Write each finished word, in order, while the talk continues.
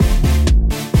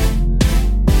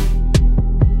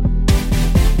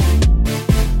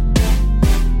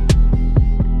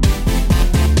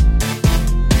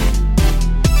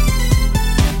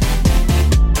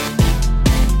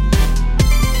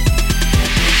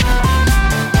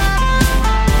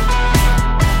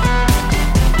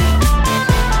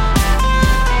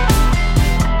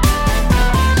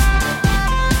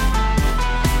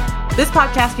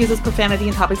podcast uses profanity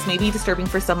and topics may be disturbing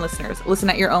for some listeners. Listen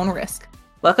at your own risk.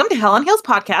 Welcome to Hell on Heels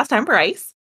podcast. I'm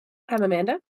Bryce. I'm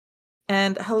Amanda.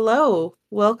 And hello.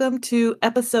 Welcome to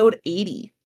episode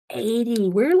 80. 80.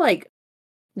 We're like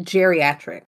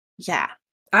geriatric. Yeah.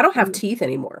 I don't have teeth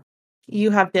anymore.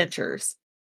 You have dentures.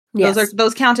 Yes.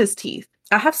 Those count as teeth.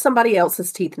 I have somebody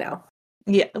else's teeth now.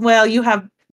 Yeah. Well, you have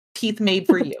teeth made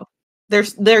for you.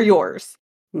 They're yours.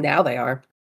 Now they are.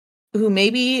 Who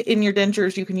maybe in your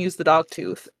dentures you can use the dog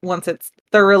tooth once it's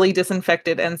thoroughly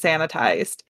disinfected and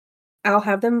sanitized. I'll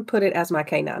have them put it as my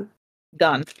canine.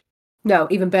 Done. No,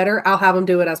 even better, I'll have them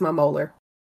do it as my molar.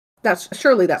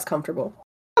 Surely that's comfortable.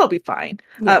 That'll be fine.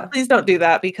 Yeah. Please don't do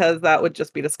that because that would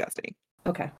just be disgusting.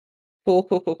 Okay. Cool.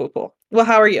 Well,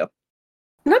 how are you?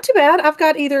 Not too bad. I've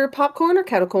got either popcorn or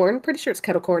kettle corn. Pretty sure it's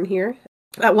kettle corn here.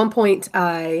 At one point,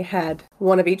 I had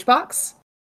one of each box.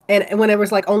 And when there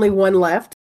was like only one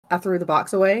left, I threw the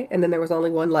box away. And then there was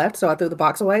only one left, so I threw the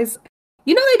box away.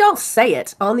 You know, they don't say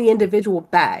it on the individual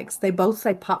bags. They both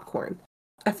say popcorn.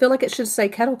 I feel like it should say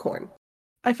kettle corn.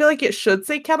 I feel like it should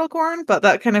say kettle corn, but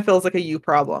that kind of feels like a you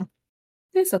problem.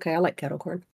 It's okay. I like kettle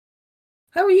corn.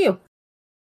 How are you?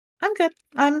 I'm good.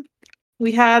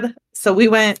 We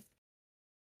went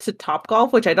to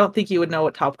Topgolf, which I don't think you would know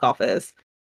what Topgolf is.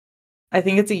 I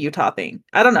think it's a Utah thing.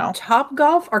 I don't know. Top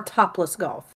golf or topless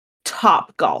golf?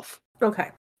 Topgolf.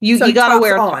 Okay. You gotta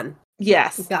wear on.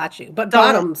 Yes. Got you. But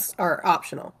bottoms are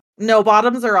optional. No,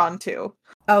 bottoms are on too.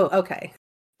 Oh, okay.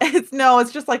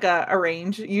 It's just like a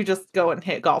range. You just go and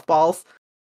hit golf balls.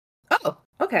 Oh,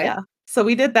 okay. Yeah. So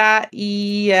we did that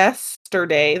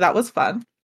yesterday. That was fun.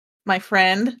 My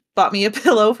friend bought me a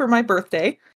pillow for my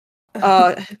birthday.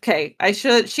 Okay.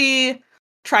 She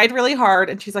tried really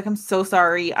hard and she's like, I'm so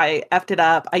sorry. I effed it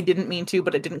up. I didn't mean to,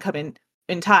 but it didn't come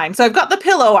in time. So I've got the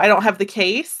pillow. I don't have the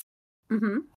case.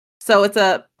 Mm-hmm. So it's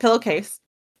a pillowcase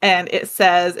and it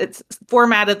says it's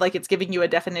formatted like it's giving you a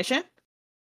definition.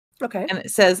 Okay. And it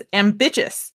says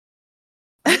ambitious.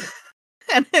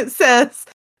 And it says,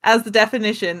 as the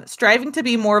definition, striving to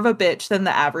be more of a bitch than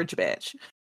the average bitch.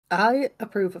 I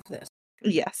approve of this.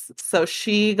 Yes. So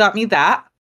she got me that.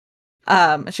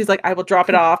 She's like, I will drop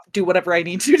it off, do whatever I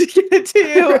need to get it to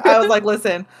you. I was like,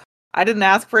 listen, I didn't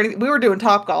ask for anything. We were doing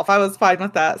Topgolf. I was fine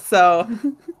with that. So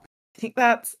I think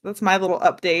that's my little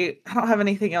update. I don't have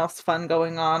anything else fun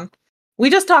going on. We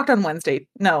just talked on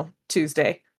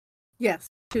Tuesday. Yes,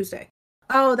 Tuesday.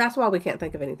 Oh, that's why we can't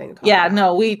think of anything to talk about.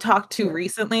 No, we talked too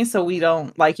recently, so we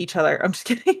don't like each other. I'm just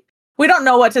kidding. We don't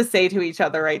know what to say to each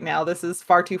other right now. This is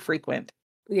far too frequent.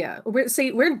 Yeah.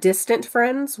 We're distant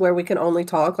friends where we can only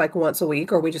talk like once a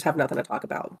week or we just have nothing to talk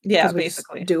about. Yeah, we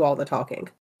basically. Just do all the talking.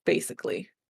 Basically.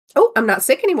 Oh, I'm not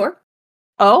sick anymore.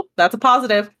 Oh, that's a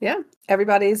positive. Yeah.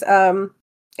 Everybody's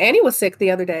Annie was sick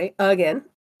the other day again.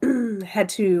 Had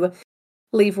to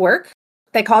leave work.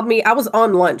 They called me. I was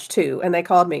on lunch too, and they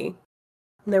called me.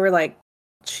 And they were like,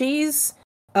 she's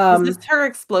is this her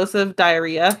explosive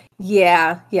diarrhea?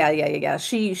 Yeah.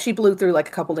 She blew through like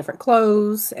a couple different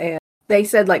clothes and they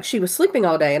said like she was sleeping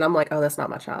all day and I'm like, oh, that's not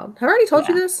my child. Have I already told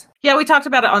you this? Yeah, we talked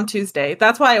about it on Tuesday.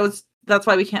 That's why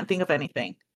we can't think of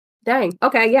anything. Dang.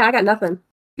 Okay, yeah, I got nothing.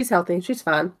 She's healthy. She's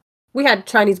fine. We had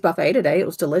Chinese buffet today. It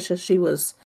was delicious. She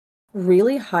was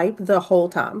really hype the whole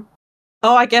time.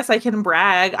 Oh, I guess I can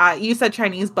brag. You said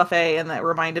Chinese buffet, and that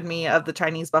reminded me of the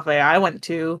Chinese buffet I went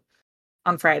to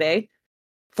on Friday,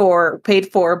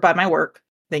 paid for by my work.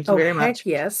 Thank you very much.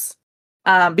 Yes.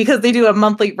 Because they do a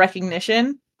monthly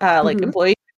recognition,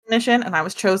 employee recognition, and I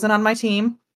was chosen on my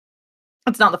team.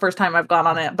 It's not the first time I've gone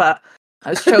on it, but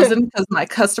I was chosen because my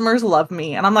customers love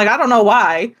me, and I'm like, I don't know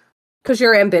why. Because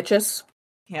you're ambitious.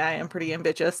 Yeah, I am pretty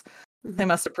ambitious. They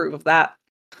must approve of that.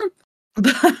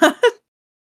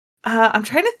 I'm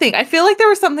trying to think. I feel like there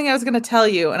was something I was going to tell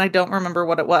you, and I don't remember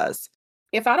what it was.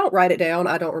 If I don't write it down,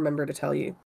 I don't remember to tell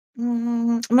you.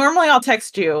 Normally, I'll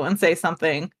text you and say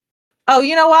something. Oh,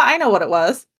 you know what? I know what it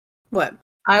was. What?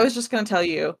 I was just going to tell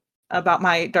you about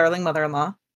my darling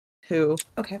mother-in-law, who,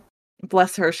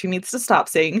 bless her, she needs to stop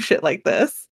saying shit like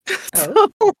this. Oh,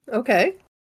 okay.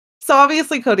 So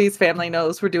obviously Cody's family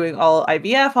knows we're doing all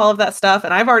IVF, all of that stuff,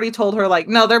 and I've already told her, like,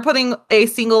 no, they're putting a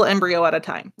single embryo at a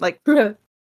time. Like,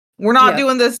 we're not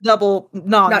doing this double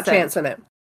nonsense. Not chancing it.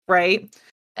 Right?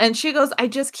 And she goes, I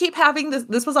just keep having this.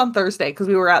 This was on Thursday because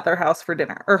we were at her house for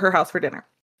dinner.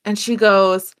 And she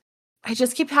goes, I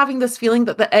just keep having this feeling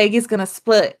that the egg is going to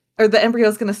split or the embryo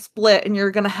is going to split and you're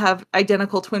going to have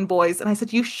identical twin boys. And I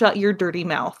said, you shut your dirty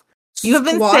mouth. You have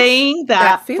been saying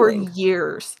that for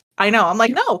years. I know. I'm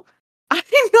like, no, I'm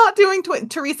not doing twin.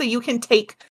 Teresa, you can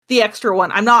take the extra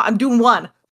one. I'm doing one.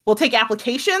 We'll take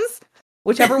applications.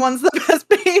 Whichever one's the best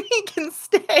baby can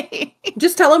stay.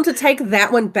 Just tell them to take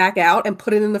that one back out and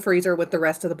put it in the freezer with the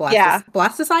rest of the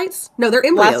blastocytes? No, they're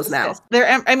embryos now.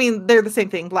 They're the same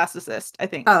thing. Blastocyst, I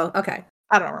think. Oh, okay.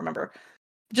 I don't remember.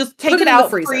 Just take it out,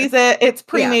 freeze it. It's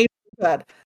pre-made good.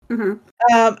 Mm-hmm.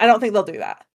 I don't think they'll do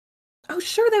that. Oh,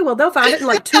 sure they will. They'll find it in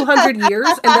like 200 years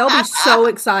and they'll be so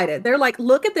excited. They're like,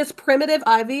 look at this primitive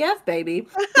IVF baby.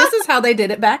 This is how they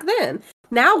did it back then.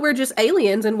 Now we're just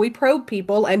aliens and we probe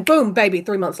people and boom, baby,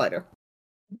 3 months later.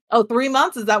 Oh, 3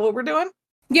 months? Is that what we're doing?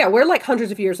 Yeah, we're like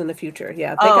hundreds of years in the future.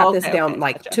 Yeah, they got this down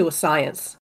to a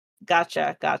science.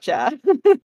 Gotcha.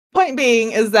 Point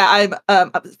being is that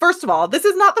I'm, first of all, this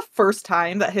is not the first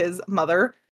time that his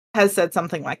mother has said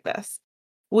something like this.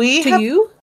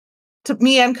 To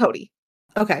me and Cody.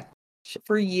 Okay.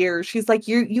 For years. She's like,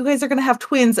 you guys are going to have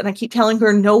twins. And I keep telling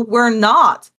her, no, we're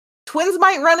not. Twins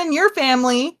might run in your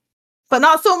family, but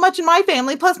not so much in my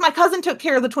family. Plus, my cousin took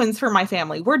care of the twins for my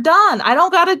family. We're done. I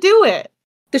don't got to do it.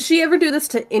 Does she ever do this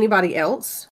to anybody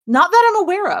else? Not that I'm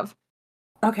aware of.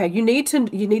 Okay, you need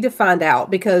to find out,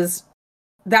 because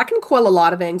that can quell a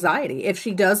lot of anxiety. If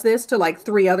she does this to like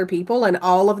 3 other people and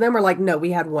all of them are like, no,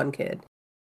 we had 1 kid.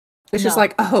 It's just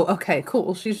like, oh, okay,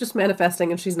 cool. She's just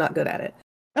manifesting and she's not good at it.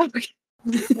 Okay.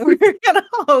 We're gonna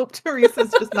hope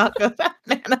Teresa's just not good at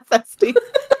manifesting.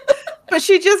 But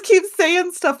she just keeps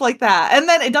saying stuff like that. And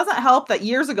then it doesn't help that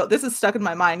years ago, this is stuck in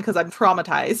my mind because I'm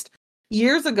traumatized.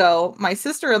 Years ago, my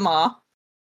sister-in-law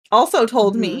also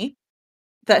told me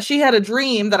that she had a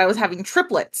dream that I was having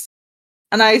triplets.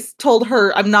 And I told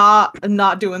her, I'm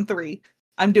not doing 3.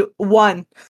 I'm doing 1.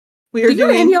 We are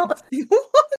doing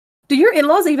Do your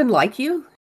in-laws even like you?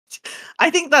 I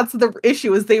think that's the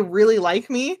issue, is they really like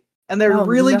me and they're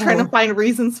really trying to find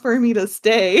reasons for me to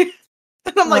stay.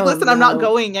 And I'm like, listen, I'm not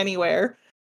going anywhere.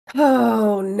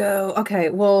 Oh no. Okay,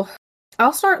 well,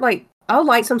 I'll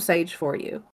light some sage for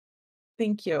you.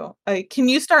 Thank you. Can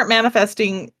you start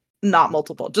manifesting not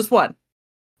multiple, just 1?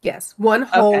 Yes, 1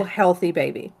 whole healthy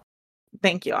baby.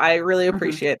 Thank you. I really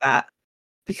appreciate that,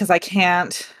 because I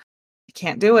can't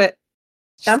do it.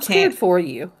 I'm scared for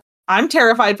you. I'm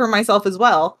terrified for myself as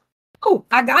well. Oh,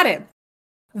 I got it.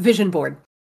 Vision board.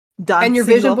 Done. And your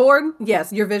vision board,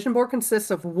 yes, your vision board consists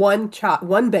of 1 child,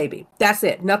 1 baby. That's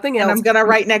it. Nothing else. And I'm going to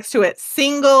write next to it,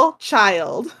 single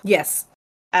child. Yes.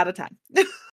 At a time.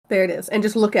 There it is. And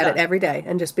just look at it every day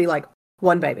and just be like,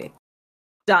 1 baby.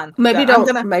 Done. Maybe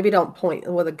don't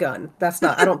point with a gun.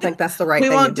 I don't think that's the right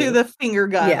thing We won't do the finger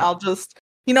gun. Yeah. I'll just,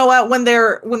 you know what, when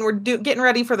we're getting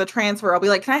ready for the transfer, I'll be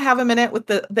like, can I have a minute with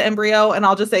the embryo? And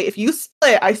I'll just say, if you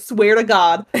split, I swear to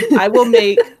God, I will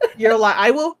make your life, I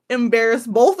will embarrass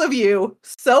both of you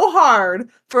so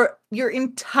hard for your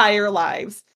entire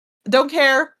lives. Don't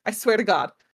care. I swear to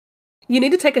God. You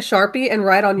need to take a Sharpie and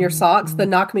write on your socks the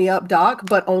knock me up doc,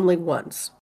 but only once.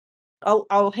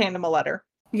 I'll hand him a letter.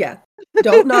 Yeah.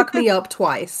 Don't knock me up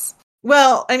twice.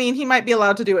 Well, I mean, he might be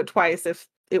allowed to do it twice if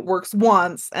it works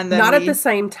once, and then not at the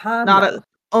same time.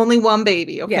 Only 1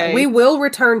 baby. Okay. Yeah, we will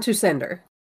return to sender.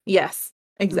 Yes,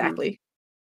 exactly.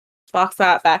 Box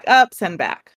that back up, send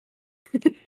back.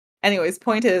 Anyways,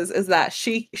 point is that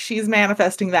she's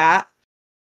manifesting that.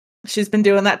 She's been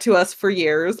doing that to us for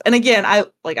years. And again,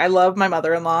 I love my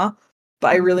mother-in-law,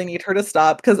 but I really need her to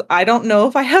stop, because I don't know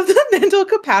if I have the mental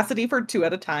capacity for 2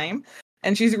 at a time.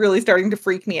 And she's really starting to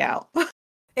freak me out.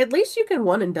 At least you can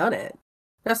one and done it.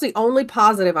 That's the only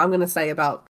positive I'm going to say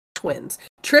about twins.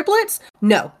 Triplets?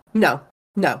 No.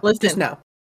 Listen, no.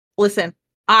 Listen,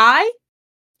 I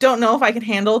don't know if I can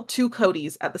handle 2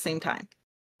 Codys at the same time.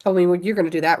 I mean, well, you're going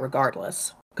to do that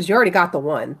regardless, because you already got the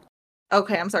 1.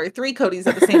 Okay, I'm sorry, 3 Codys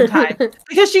at the same time.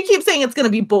 Because she keeps saying it's going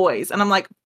to be boys. And I'm like,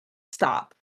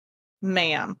 stop.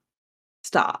 Ma'am.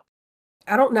 Stop.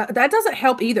 I don't know. That doesn't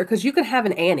help either, because you could have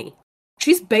an Annie.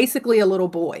 She's basically a little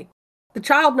boy. The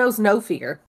child knows no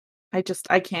fear.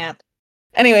 I can't.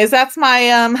 Anyways, that's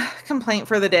my complaint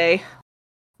for the day.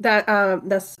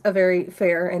 That's a very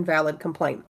fair and valid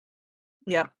complaint.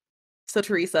 Yep. So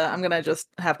Teresa, I'm gonna just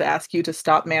have to ask you to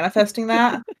stop manifesting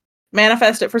that.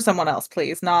 Manifest it for someone else,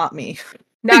 please, not me.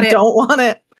 I don't want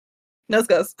it. Nose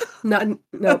goes. No.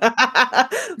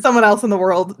 Someone else in the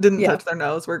world didn't touch their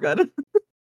nose. We're good.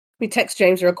 We text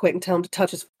James real quick and tell him to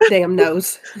touch his damn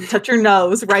nose. Touch your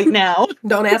nose right now.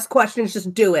 Don't ask questions,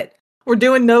 just do it. We're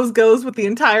doing nose goes with the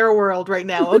entire world right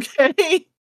now, okay?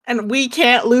 And we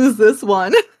can't lose this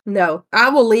one. No, I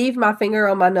will leave my finger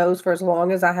on my nose for as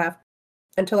long as I have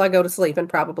until I go to sleep, and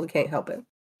probably can't help it.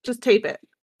 Just tape it.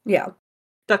 Yeah.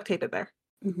 Duct tape it there.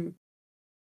 Mm-hmm.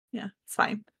 Yeah, it's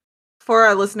fine. For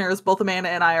our listeners, both Amanda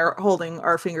and I are holding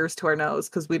our fingers to our nose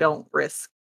because we don't risk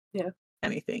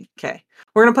anything. Okay.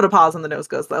 We're going to put a pause on the nose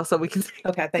goes, though, so we can.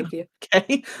 Okay, thank you.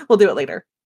 Okay. We'll do it later.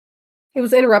 He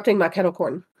was interrupting my kettle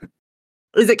corn.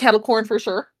 Is it kettle corn for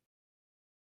sure?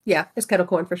 Yeah, it's kettle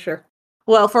corn for sure.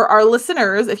 Well, for our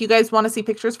listeners, if you guys want to see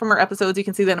pictures from our episodes, you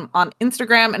can see them on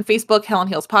Instagram and Facebook, Hell on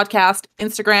Heels Podcast.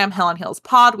 Instagram, Hell on Heels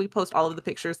Pod. We post all of the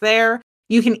pictures there.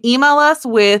 You can email us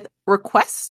with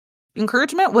requests,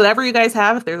 encouragement, whatever you guys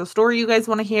have. If there's a story you guys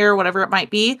want to hear, whatever it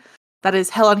might be, that is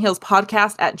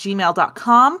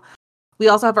hellonheelspodcast@gmail.com. We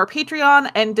also have our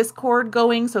Patreon and Discord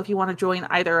going. So if you want to join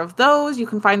either of those, you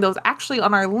can find those actually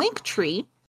on our link tree.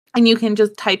 And you can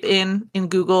just type in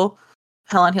Google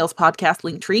Hell on Heels Podcast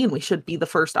link tree, and we should be the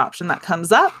first option that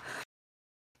comes up.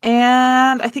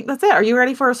 And I think that's it. Are you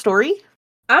ready for a story?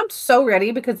 I'm so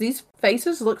ready because these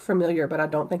faces look familiar, but I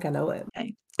don't think I know it.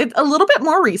 Okay. It's a little bit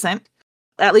more recent.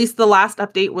 At least the last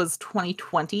update was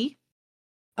 2020.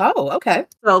 Oh, okay.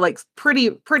 So like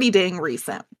pretty dang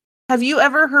recent. Have you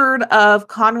ever heard of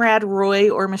Conrad Roy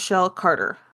or Michelle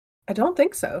Carter? I don't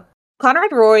think so.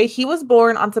 Conrad Roy, he was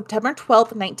born on September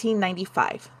 12th,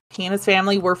 1995. He and his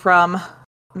family were from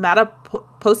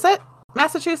Mattapoisett,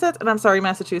 Massachusetts. And I'm sorry,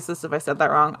 Massachusetts, if I said that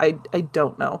wrong. I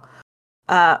don't know.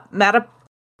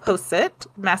 Mattapoisett,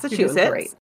 Massachusetts. You're doing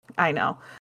great. I know.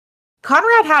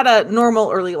 Conrad had a normal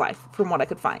early life, from what I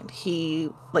could find. His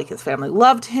family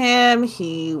loved him.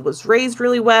 He was raised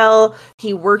really well.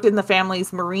 He worked in the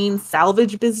family's marine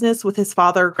salvage business with his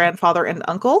father, grandfather, and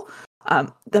uncle.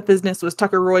 That business was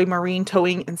Tucker Roy Marine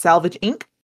Towing and Salvage, Inc.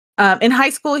 In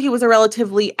high school, he was a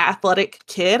relatively athletic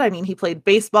kid. I mean, he played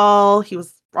baseball. He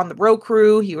was on the row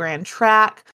crew. He ran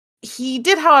track. He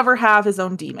did, however, have his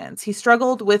own demons. He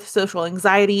struggled with social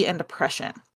anxiety and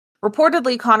depression.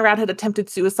 Reportedly, Conrad had attempted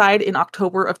suicide in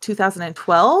October of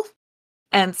 2012.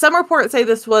 And some reports say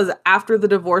this was after the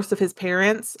divorce of his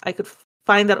parents. I could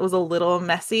find that it was a little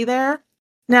messy there.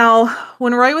 Now,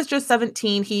 when Roy was just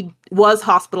 17, he was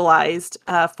hospitalized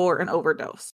for an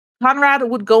overdose. Conrad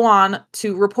would go on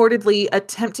to reportedly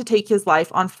attempt to take his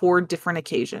life on 4 different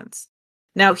occasions.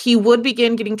 Now, he would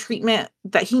begin getting treatment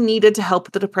that he needed to help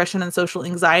with the depression and social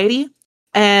anxiety.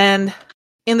 And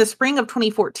in the spring of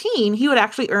 2014, he would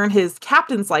actually earn his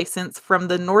captain's license from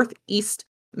the Northeast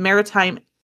Maritime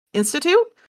Institute.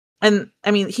 And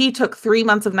I mean, he took 3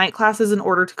 months of night classes in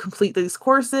order to complete these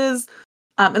courses.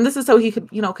 And this is so he could,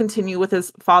 continue with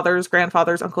his father's,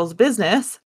 grandfather's, uncle's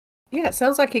business. Yeah, it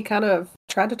sounds like he kind of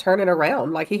tried to turn it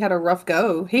around. Like he had a rough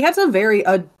go. He had some very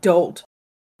adult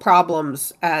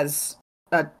problems as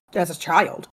a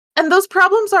child. And those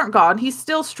problems aren't gone. He's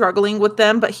still struggling with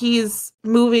them, but he's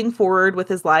moving forward with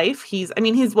his life. He's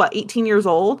 18 years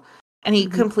old, and he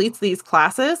completes these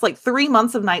classes. Like 3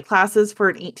 months of night classes for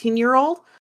an 18-year-old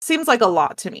seems like a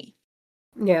lot to me.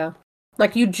 Yeah.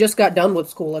 Like you just got done with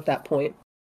school at that point.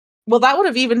 Well, that would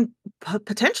have even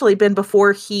potentially been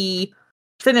before he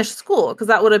finished school, because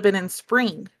that would have been in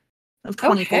spring of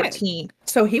 2014. Okay.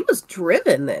 So he was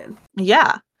driven then.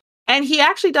 Yeah. And he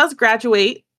actually does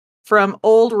graduate from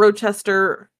Old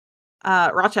Rochester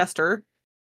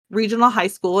Regional High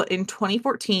School in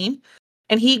 2014.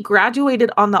 And he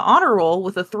graduated on the honor roll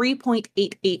with a 3.88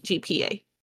 GPA.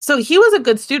 So he was a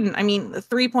good student. I mean,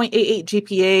 3.88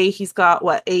 GPA, he's got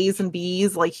A's and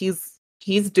B's, like he's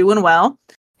doing well.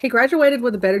 He graduated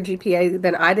with a better GPA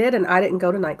than I did, and I didn't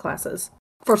go to night classes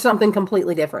for something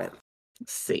completely different.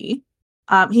 Let's see.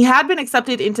 He had been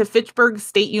accepted into Fitchburg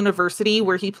State University,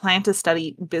 where he planned to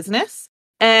study business.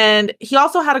 And he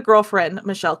also had a girlfriend,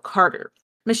 Michelle Carter.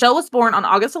 Michelle was born on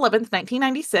August 11th,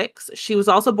 1996. She was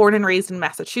also born and raised in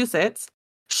Massachusetts.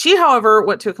 She, however,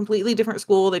 went to a completely different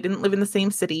school. They didn't live in the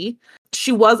same city.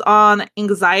 She was on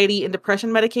anxiety and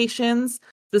depression medications,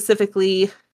 specifically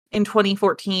in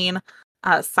 2014,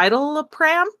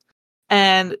 citalopram.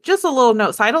 And just a little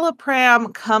note,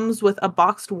 citalopram comes with a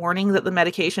boxed warning that the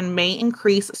medication may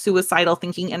increase suicidal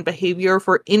thinking and behavior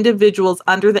for individuals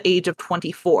under the age of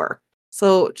 24.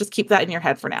 So just keep that in your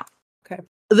head for now. Okay.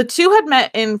 The two had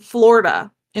met in Florida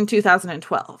in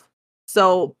 2012.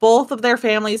 So both of their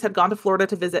families had gone to Florida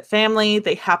to visit family.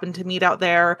 They happened to meet out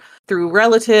there through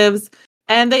relatives,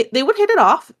 and they would hit it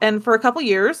off. And for a couple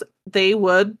years, they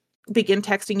would begin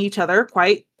texting each other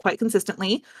quite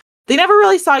consistently. They never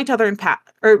really saw each other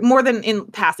more than in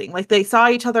passing. Like they saw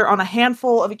each other on a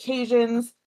handful of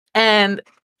occasions. And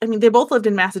I mean, they both lived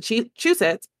in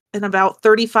Massachusetts and about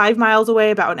 35 miles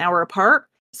away, about an hour apart.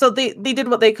 So they did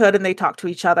what they could, and they talked to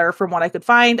each other from what I could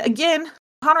find. Again,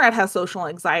 Conrad has social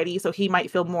anxiety, so he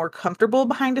might feel more comfortable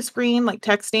behind a screen, like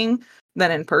texting,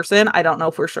 than in person. I don't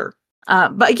know for sure.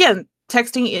 But again,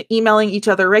 texting, emailing each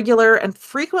other regular, and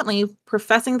frequently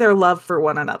professing their love for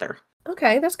one another.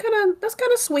 Okay, that's kind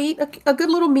of sweet. A good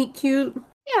little meet cute.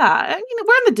 Yeah, I mean,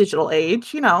 we're in the digital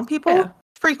age, people Yeah.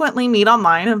 frequently meet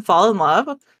online and fall in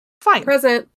love. Fine.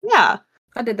 Present. Yeah,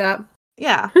 I did that.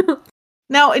 yeah.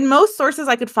 Now, in most sources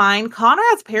I could find,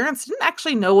 Conrad's parents didn't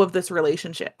actually know of this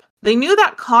relationship. They knew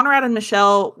that Conrad and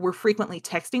Michelle were frequently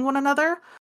texting one another,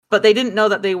 but they didn't know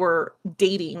that they were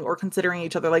dating or considering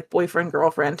each other like boyfriend,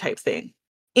 girlfriend type thing.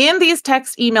 In these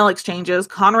text email exchanges,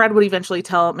 Conrad would eventually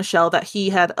tell Michelle that he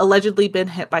had allegedly been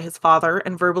hit by his father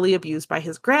and verbally abused by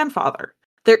his grandfather.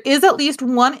 There is at least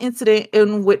one incident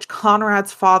in which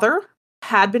Conrad's father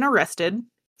had been arrested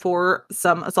for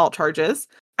some assault charges.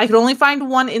 I could only find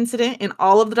one incident in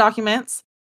all of the documents.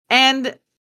 And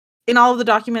in all of the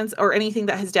documents or anything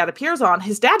that his dad appears on,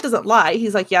 his dad doesn't lie.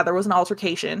 He's like, yeah, there was an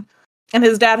altercation. And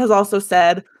his dad has also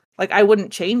said, like, I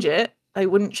wouldn't change it. I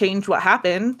wouldn't change what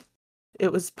happened.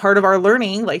 It was part of our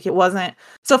learning. Like, it wasn't.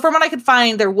 So from what I could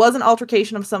find, there was an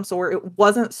altercation of some sort. It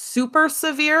wasn't super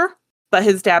severe, but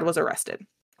his dad was arrested.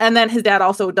 And then his dad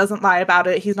also doesn't lie about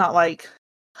it. He's not like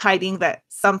hiding that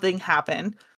something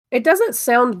happened. It doesn't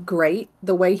sound great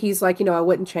the way he's like, I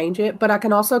wouldn't change it, but I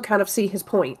can also kind of see his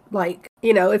point. Like,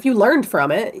 if you learned from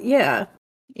it, yeah.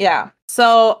 Yeah.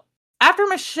 So after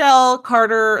Michelle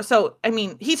Carter,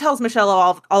 he tells Michelle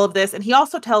all of this, and he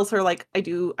also tells her, like,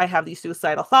 I have these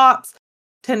suicidal thoughts,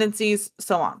 tendencies,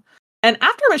 so on. And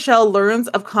after Michelle learns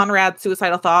of Conrad's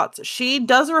suicidal thoughts, she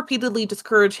does repeatedly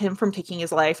discourage him from taking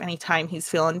his life anytime he's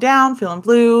feeling down, feeling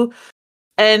blue,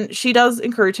 and she does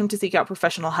encourage him to seek out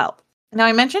professional help. Now,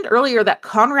 I mentioned earlier that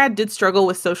Conrad did struggle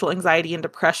with social anxiety and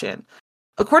depression.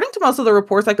 According to most of the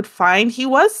reports I could find, he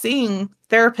was seeing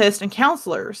therapists and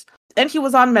counselors, and he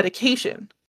was on medication.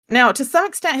 Now, to some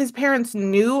extent, his parents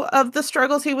knew of the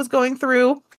struggles he was going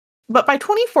through, but by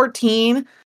 2014,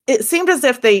 it seemed as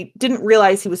if they didn't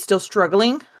realize he was still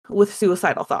struggling with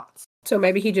suicidal thoughts. So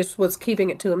maybe he just was keeping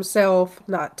it to himself,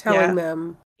 not telling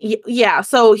them. Yeah,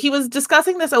 so he was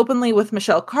discussing this openly with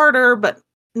Michelle Carter, but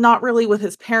not really with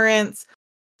his parents.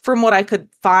 From what I could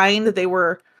find,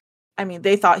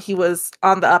 they thought he was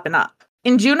on the up and up.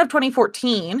 In June of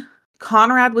 2014,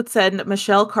 Conrad would send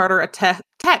Michelle Carter a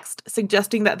text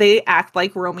suggesting that they act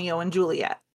like Romeo and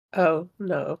Juliet. Oh,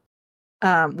 no.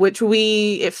 Which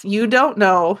if you don't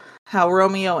know how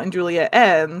Romeo and Juliet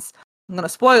ends, I'm going to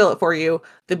spoil it for you,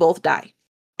 they both die.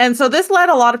 And so this led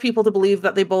a lot of people to believe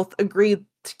that they both agreed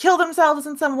to kill themselves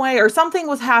in some way, or something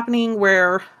was happening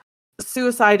where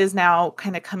suicide is now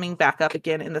kind of coming back up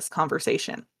again in this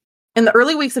conversation. In the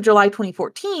early weeks of July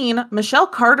 2014, Michelle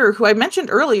Carter, who I mentioned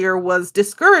earlier, was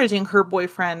discouraging her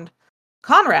boyfriend,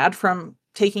 Conrad, from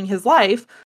taking his life.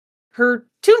 Her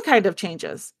tune kind of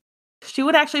changes. She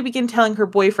would actually begin telling her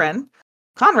boyfriend,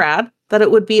 Conrad, that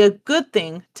it would be a good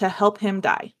thing to help him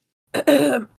die.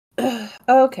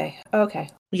 Okay.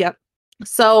 Yep.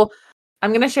 So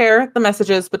I'm going to share the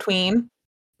messages between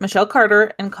Michelle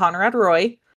Carter and Conrad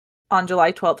Roy on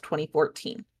July 12th,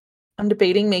 2014. I'm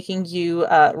debating making you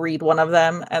read one of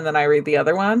them and then I read the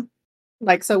other one.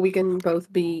 Like, so we can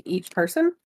both be each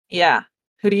person? Yeah.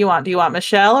 Who do you want? Do you want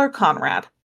Michelle or Conrad?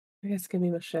 I guess give me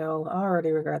Michelle. I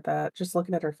already regret that. Just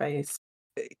looking at her face.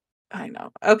 I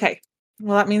know. Okay.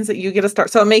 Well, that means that you get to start.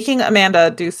 So I'm making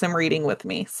Amanda do some reading with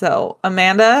me. So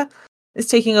Amanda is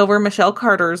taking over Michelle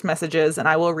Carter's messages and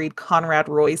I will read Conrad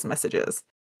Roy's messages.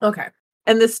 Okay.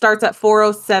 And this starts at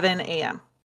 4:07 a.m.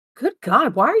 Good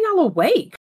God, why are y'all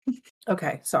awake?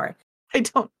 Okay, sorry. I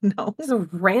don't know. This is a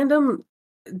random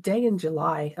day in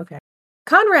July. Okay.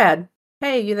 Conrad,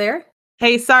 hey, you there?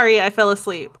 Hey, sorry, I fell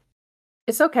asleep.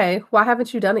 It's okay. Why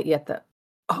haven't you done it yet, though?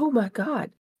 Oh my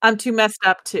God. I'm too messed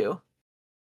up too.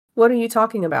 What are you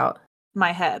talking about?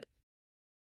 My head.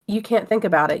 You can't think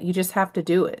about it. You just have to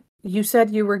do it. You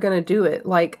said you were going to do it.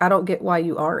 Like, I don't get why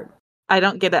you aren't. I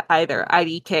don't get it either.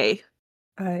 IDK.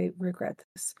 I regret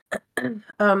this.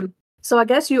 So I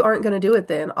guess you aren't going to do it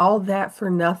then. All that for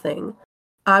nothing.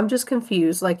 I'm just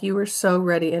confused. Like, you were so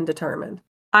ready and determined.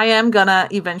 I am gonna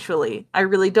eventually. I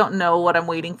really don't know what I'm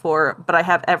waiting for, but I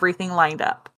have everything lined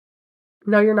up.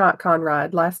 No, you're not,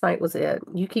 Conrad. Last night was it.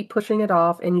 You keep pushing it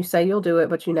off and you say you'll do it,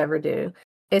 but you never do.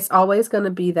 It's always going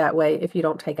to be that way if you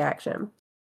don't take action.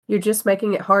 You're just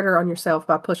making it harder on yourself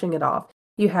by pushing it off.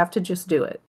 You have to just do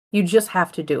it. You just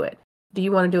have to do it. Do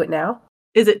you want to do it now?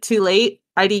 Is it too late?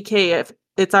 IDK if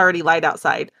it's already light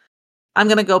outside. I'm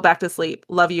gonna go back to sleep.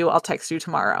 Love you. I'll text you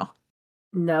tomorrow.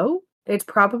 No. It's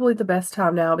probably the best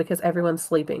time now because everyone's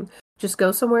sleeping. Just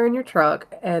go somewhere in your truck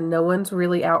and no one's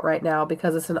really out right now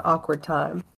because it's an awkward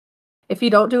time. If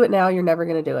you don't do it now, you're never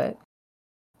going to do it.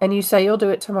 And you say you'll do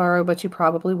it tomorrow, but you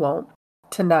probably won't.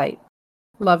 Tonight.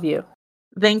 Love you.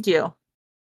 Thank you.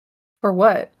 For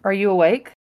what? Are you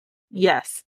awake?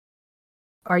 Yes.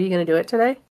 Are you going to do it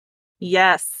today?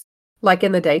 Yes. Like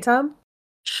in the daytime?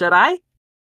 Should I?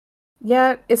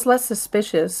 Yeah, it's less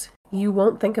suspicious. You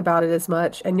won't think about it as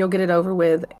much and you'll get it over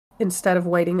with instead of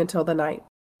waiting until the night.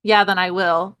 Yeah, then I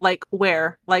will. Like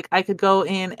where? Like I could go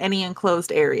in any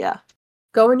enclosed area.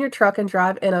 Go in your truck and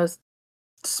drive in a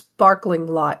sparkling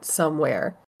lot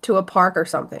somewhere to a park or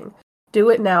something. Do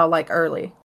it now, like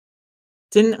early.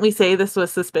 Didn't we say this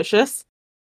was suspicious?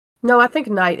 No, I think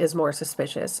night is more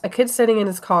suspicious. A kid sitting in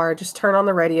his car, just turn on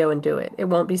the radio and do it. It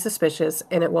won't be suspicious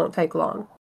and it won't take long.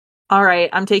 All right,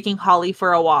 I'm taking Holly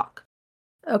for a walk.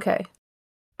 Okay.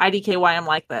 IDK why I'm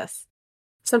like this.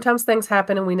 Sometimes things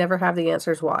happen and we never have the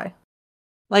answers why.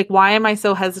 Like, why am I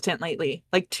so hesitant lately?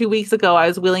 Like 2 weeks ago, I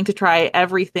was willing to try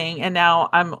everything, and now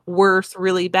I'm worse,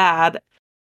 really bad.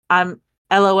 I'm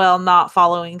LOL not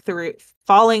falling through.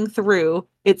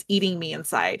 It's eating me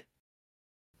inside.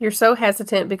 You're so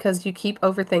hesitant because you keep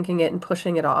overthinking it and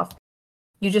pushing it off.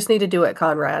 You just need to do it,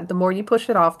 Conrad. The more you push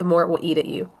it off, the more it will eat at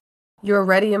you. You're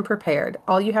ready and prepared.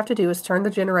 All you have to do is turn the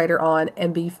generator on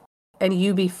and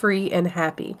you be free and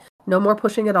happy. No more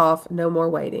pushing it off, no more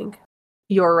waiting.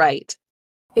 You're right.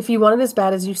 If you want it as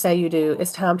bad as you say you do,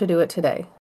 it's time to do it today.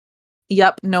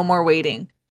 Yep, no more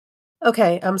waiting.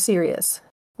 Okay, I'm serious.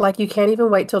 Like you can't even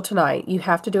wait till tonight. You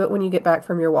have to do it when you get back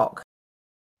from your walk.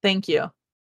 Thank you.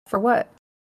 For what?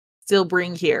 Still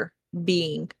bring here.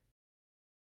 Being.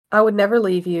 I would never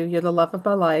leave you. You're the love of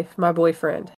my life, my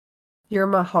boyfriend. You're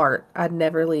my heart. I'd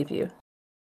never leave you.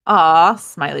 Ah,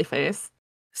 smiley face.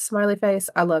 Smiley face,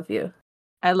 I love you.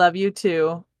 I love you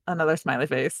too. Another smiley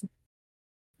face.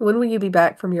 When will you be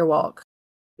back from your walk?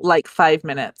 Like 5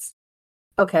 minutes.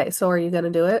 Okay, so are you going to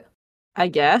do it? I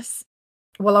guess.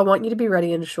 Well, I want you to be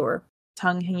ready and sure.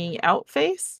 Tongue hanging out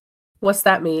face? What's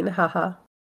that mean? Haha.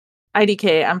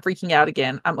 IDK, I'm freaking out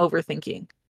again. I'm overthinking.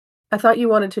 I thought you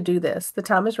wanted to do this. The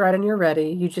time is right and you're ready.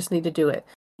 You just need to do it.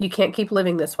 You can't keep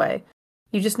living this way.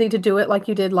 You just need to do it like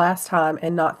you did last time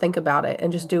and not think about it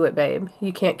and just do it, babe.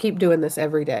 You can't keep doing this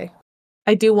every day.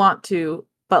 I do want to,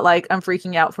 but like I'm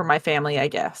freaking out for my family, I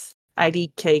guess.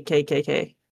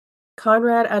 IDKKKK.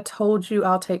 Conrad, I told you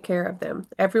I'll take care of them.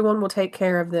 Everyone will take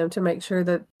care of them to make sure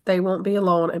that they won't be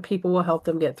alone and people will help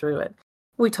them get through it.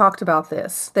 We talked about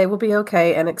this. They will be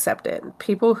okay and accept it.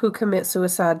 People who commit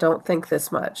suicide don't think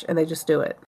this much and they just do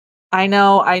it. I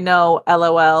know,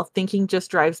 LOL. Thinking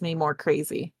just drives me more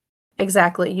crazy.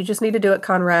 Exactly. You just need to do it,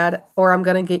 Conrad, or I'm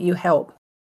going to get you help.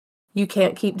 You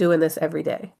can't keep doing this every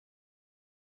day.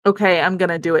 Okay, I'm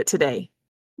gonna do it today.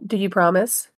 Do you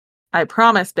promise? I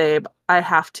promise, babe. I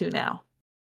have to now.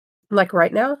 Like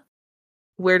right now?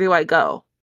 Where do I go?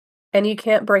 And you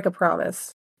can't break a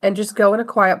promise. And just go in a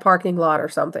quiet parking lot or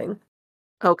something.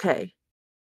 Okay.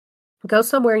 Go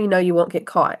somewhere you know you won't get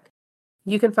caught.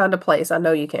 You can find a place. I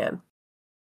know you can.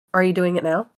 Are you doing it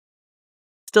now?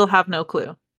 Still have no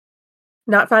clue.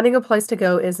 Not finding a place to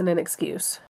go isn't an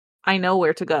excuse. I know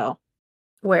where to go.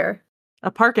 Where?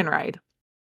 A park and ride.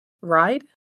 Ride?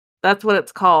 That's what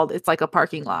it's called. It's like a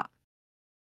parking lot.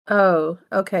 Oh,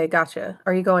 okay, gotcha.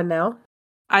 Are you going now?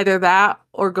 Either that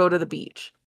or go to the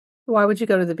beach. Why would you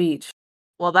go to the beach?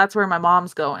 Well, that's where my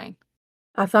mom's going.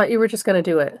 I thought you were just going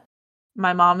to do it.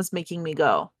 My mom's making me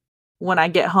go. When I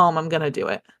get home, I'm gonna do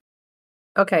it.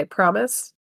 Okay,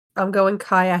 promise? I'm going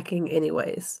kayaking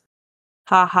anyways.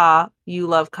 Haha, you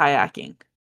love kayaking.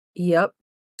 Yep.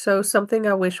 So something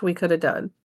I wish we could have done.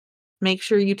 Make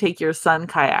sure you take your son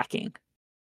kayaking.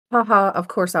 Haha, of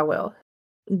course I will.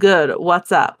 Good,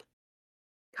 what's up?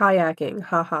 Kayaking,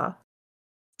 haha.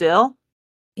 Still?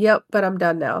 Yep, but I'm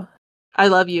done now. I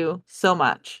love you so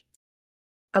much.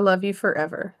 I love you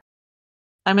forever.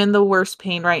 I'm in the worst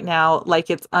pain right now,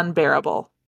 like it's unbearable.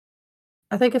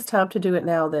 I think it's time to do it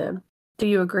now then. Do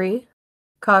you agree?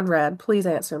 Conrad, please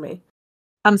answer me.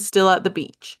 I'm still at the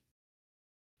beach.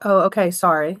 Oh, okay,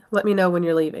 sorry. Let me know when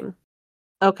you're leaving.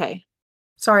 Okay.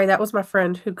 Sorry, that was my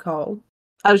friend who called.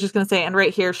 I was just going to say, and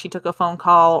right here, she took a phone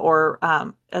call or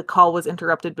a call was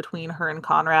interrupted between her and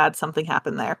Conrad. Something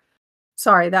happened there.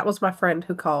 Sorry, that was my friend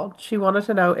who called. She wanted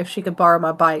to know if she could borrow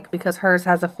my bike because hers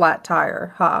has a flat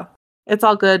tire. Ha. It's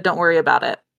all good. Don't worry about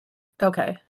it.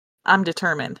 Okay. I'm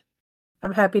determined.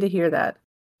 I'm happy to hear that.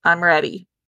 I'm ready.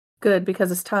 Good,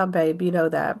 because it's time, babe. You know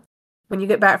that. When you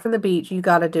get back from the beach, you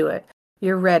gotta do it.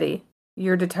 You're ready.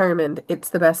 You're determined. It's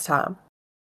the best time.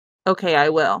 Okay, I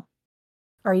will.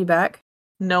 Are you back?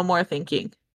 No more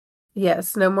thinking.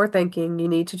 Yes, no more thinking. You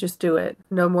need to just do it.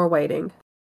 No more waiting.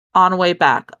 On way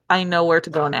back, I know where to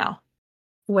go now.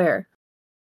 Where?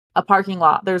 A parking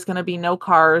lot. There's going to be no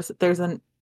cars. There's going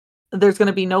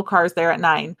to be no cars there at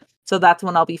 9. So that's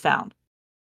when I'll be found.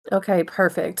 Okay,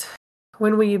 perfect.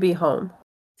 When will you be home?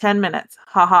 10 minutes.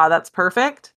 Haha, that's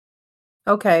perfect.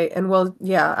 Okay, and well,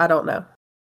 yeah, I don't know.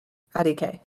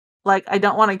 IDK. Like, I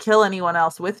don't want to kill anyone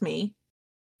else with me.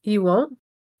 You won't?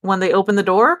 When they open the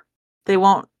door, they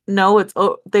won't know it's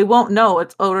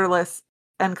odorless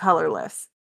and colorless.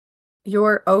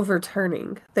 You're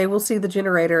overturning. They will see the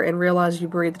generator and realize you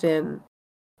breathed in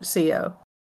CO.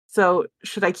 So,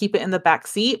 should I keep it in the back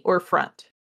seat or front?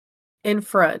 In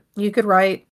front. You could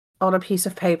write on a piece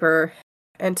of paper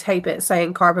and tape it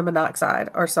saying carbon monoxide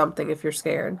or something if you're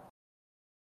scared.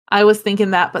 I was thinking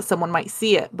that, but someone might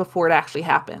see it before it actually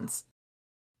happens.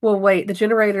 Well, wait, the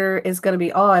generator is going to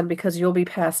be on because you'll be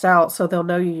passed out, so they'll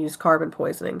know you used carbon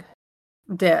poisoning.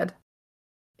 Dead.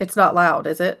 It's not loud,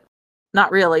 is it?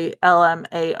 Not really.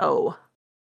 LMAO.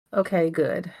 Okay,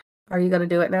 good. Are you going to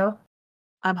do it now?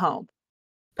 I'm home.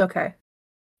 Okay.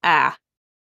 Ah.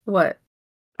 What?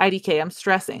 IDK, I'm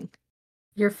stressing.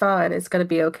 You're fine. It's going to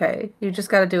be okay. You just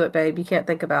got to do it, babe. You can't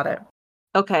think about it.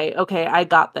 Okay, I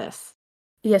got this.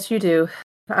 Yes, you do.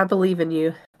 I believe in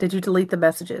you. Did you delete the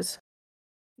messages?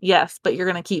 Yes, but you're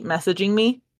going to keep messaging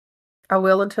me? I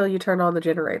will until you turn on the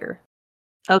generator.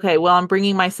 Okay, well, I'm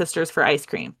bringing my sisters for ice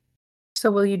cream.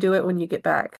 So will you do it when you get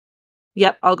back?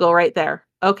 Yep, I'll go right there.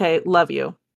 Okay, love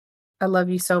you. I love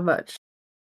you so much.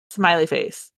 Smiley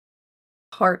face.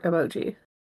 Heart emoji.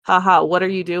 Haha, what are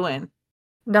you doing?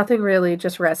 Nothing really,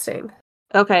 just resting.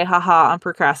 Okay, haha, I'm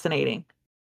procrastinating.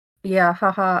 Yeah,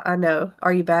 haha, I know.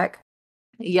 Are you back?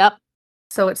 Yep.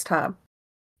 So it's time.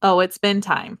 Oh, it's been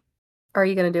time. Are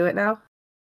you going to do it now?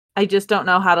 I just don't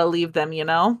know how to leave them, you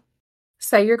know?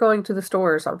 Say you're going to the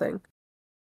store or something.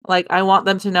 Like, I want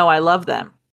them to know I love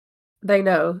them. They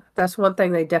know. That's one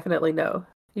thing they definitely know.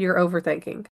 You're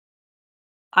overthinking.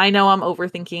 I know I'm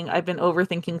overthinking. I've been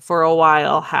overthinking for a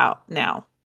while. How now?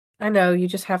 I know, you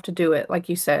just have to do it, like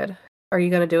you said. Are you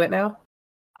going to do it now?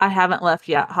 I haven't left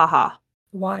yet. Haha.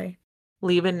 Why?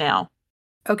 Leaving now.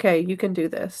 Okay, you can do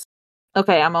this.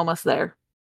 Okay, I'm almost there.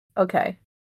 Okay.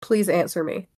 Please answer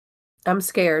me. I'm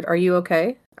scared. Are you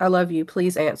okay? I love you.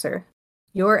 Please answer.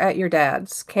 You're at your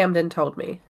dad's. Camden told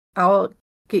me. I'll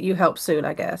get you help soon,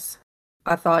 I guess.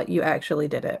 I thought you actually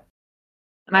did it.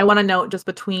 And I want to note just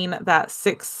between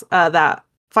that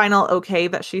final okay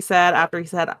that she said after he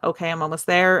said, okay, I'm almost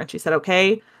there. And she said,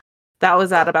 okay, that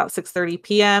was at about 6:30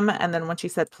 p.m. And then when she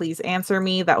said, please answer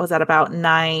me, that was at about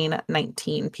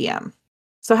 9:19 p.m.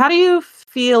 So how do you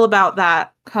feel about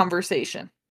that conversation?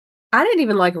 I didn't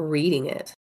even like reading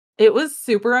it. It was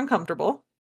super uncomfortable.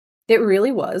 It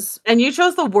really was. And you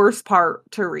chose the worst part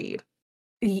to read.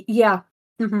 Yeah.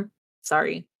 Mm-hmm.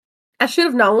 Sorry. I should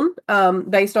have known,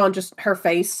 based on just her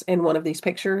face in one of these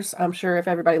pictures. I'm sure if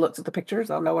everybody looks at the pictures,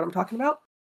 they'll know what I'm talking about.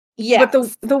 Yeah.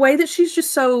 But the way that she's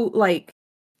just so, like,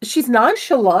 she's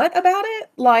nonchalant about it.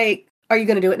 Like, are you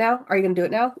going to do it now? Are you going to do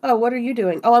it now? Oh, what are you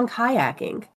doing? Oh, I'm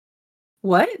kayaking.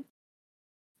 What?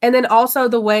 And then also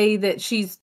the way that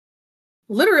she's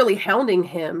literally hounding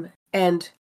him. And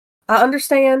I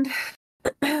understand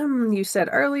you said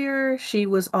earlier she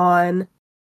was on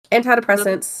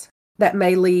antidepressants that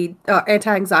may lead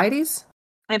anti-anxieties.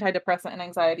 Antidepressant and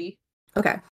anxiety.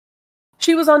 Okay.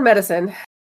 She was on medicine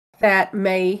that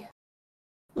may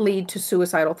lead to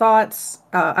suicidal thoughts.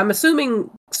 I'm assuming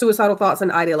suicidal thoughts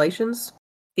and ideations.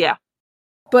 Yeah.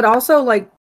 But also, like,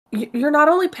 you're not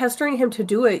only pestering him to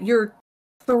do it, you're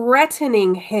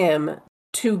threatening him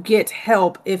to get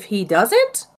help if he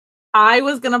doesn't. I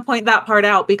was going to point that part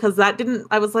out because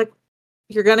I was like,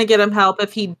 you're going to get him help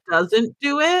if he doesn't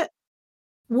do it.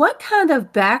 What kind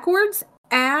of backwards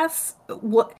ass?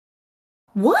 What?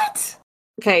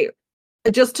 Okay.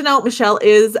 Just to note, Michelle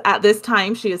is at this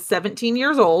time, she is 17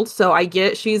 years old. So I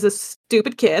get she's a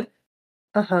stupid kid.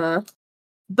 Uh-huh.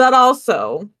 But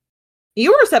also,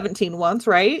 you were 17 once,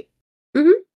 right?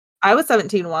 Mm-hmm. I was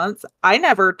 17 once. I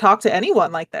never talked to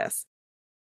anyone like this.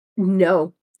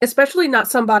 No. Especially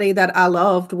not somebody that I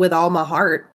loved with all my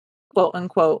heart. Quote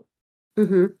unquote.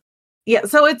 Mm-hmm. Yeah,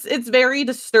 so it's very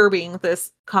disturbing,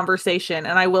 this conversation.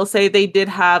 And I will say they did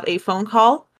have a phone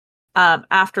call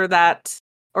after that,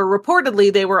 or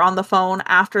reportedly they were on the phone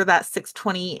after that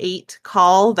 6:28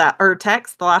 call or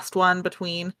text, the last one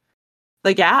between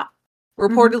the gap.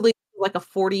 Reportedly like a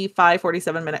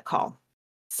 47-minute call.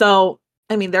 So,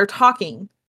 I mean, they're talking,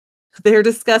 they're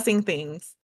discussing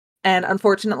things. And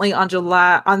unfortunately,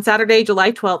 on Saturday,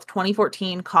 July 12th,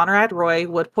 2014, Conrad Roy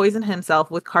would poison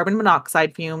himself with carbon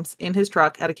monoxide fumes in his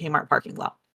truck at a Kmart parking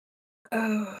lot.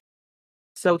 Oh.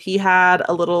 So he had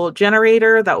a little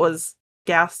generator that was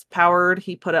gas powered.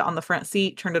 He put it on the front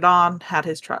seat, turned it on, had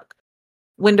his truck.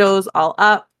 Windows all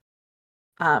up.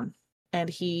 And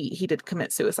he did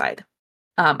commit suicide.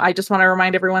 I just want to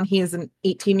remind everyone he's an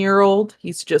 18-year-old.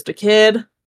 He's just a kid.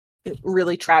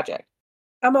 Really tragic.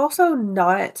 I'm also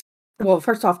not, well,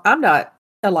 first off, I'm not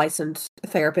a licensed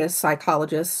therapist,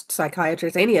 psychologist,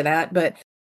 psychiatrist, any of that, but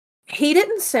he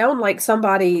didn't sound like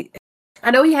somebody.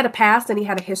 I know he had a past and he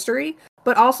had a history,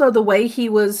 but also the way he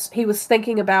was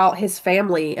thinking about his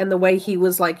family and the way he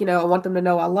was like, I want them to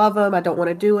know I love them. I don't want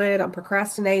to do it. I'm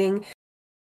procrastinating.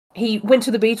 He went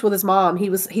to the beach with his mom.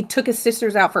 He took his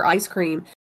sisters out for ice cream.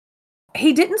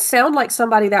 He didn't sound like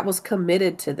somebody that was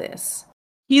committed to this.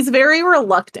 He's very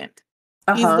reluctant.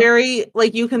 He's Uh-huh. very,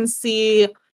 like, you can see,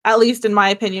 at least in my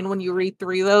opinion, when you read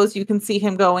through those, you can see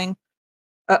him going,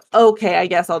 okay, I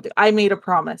guess I made a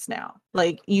promise now.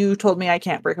 Like, you told me I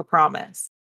can't break a promise.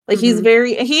 Like, he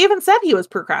even said he was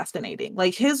procrastinating.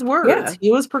 Like, his words, Yeah.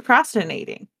 he was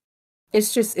procrastinating.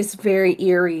 It's very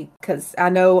eerie because I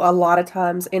know a lot of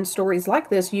times in stories like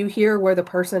this, you hear where the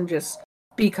person just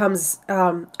becomes,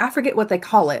 I forget what they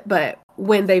call it, but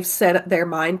when they've set their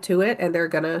mind to it and they're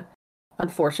gonna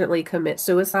unfortunately commit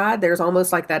suicide, there's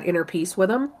almost like that inner peace with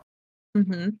them.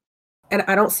 Mm-hmm. And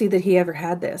I don't see that he ever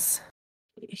had this.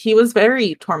 He was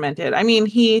very tormented. I mean,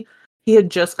 he had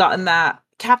just gotten that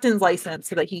captain's license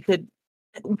so that he could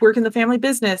work in the family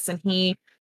business, and he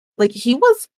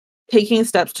was taking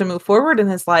steps to move forward in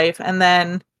his life, and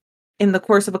then in the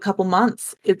course of a couple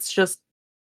months, it's just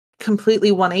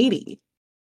completely 180.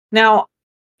 Now,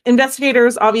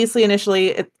 investigators obviously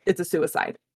initially it's a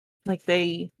suicide. Like,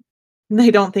 they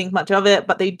don't think much of it,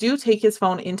 but they do take his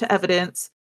phone into evidence.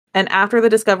 And after the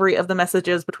discovery of the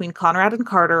messages between Conrad and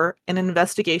Carter, an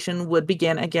investigation would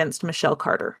begin against Michelle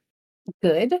Carter.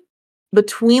 Good.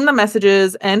 Between the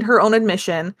messages and her own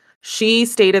admission, she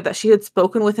stated that she had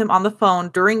spoken with him on the phone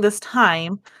during this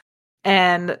time,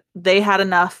 and they had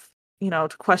enough, to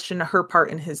question her part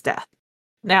in his death.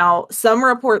 Now, some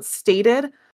reports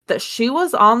stated that she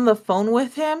was on the phone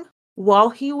with him while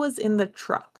he was in the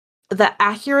truck. The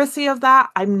accuracy of that,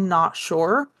 I'm not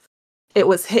sure. It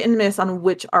was hit and miss on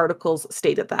which articles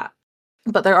stated that.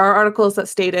 But there are articles that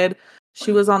stated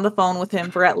she was on the phone with him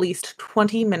for at least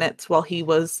 20 minutes while he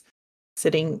was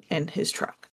sitting in his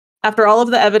truck. After all of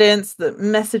the evidence, the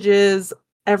messages,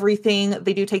 everything,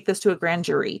 they do take this to a grand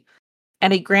jury.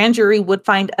 And a grand jury would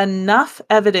find enough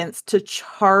evidence to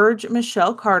charge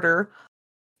Michelle Carter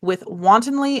with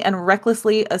wantonly and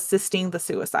recklessly assisting the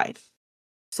suicide.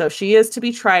 So she is to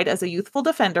be tried as a youthful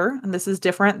defender, and this is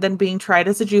different than being tried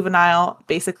as a juvenile.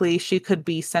 Basically, she could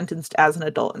be sentenced as an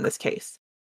adult in this case.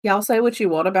 Y'all say what you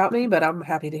want about me, but I'm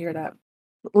happy to hear that.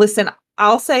 Listen,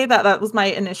 I'll say that was my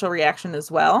initial reaction as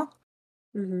well,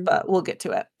 Mm-hmm. but we'll get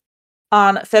to it.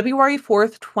 On February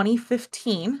 4th,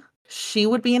 2015, she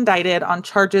would be indicted on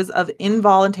charges of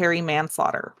involuntary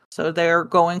manslaughter. So they're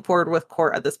going forward with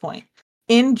court at this point.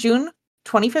 In June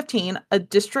 2015, a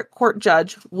district court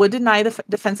judge would deny the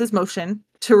defense's motion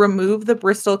to remove the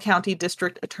Bristol County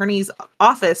District Attorney's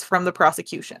office from the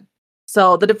prosecution.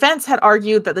 So the defense had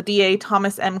argued that the DA,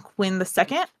 Thomas M. Quinn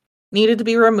II, needed to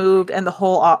be removed, and the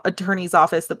whole attorney's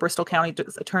office, the Bristol County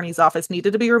Attorney's office,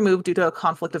 needed to be removed due to a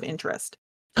conflict of interest.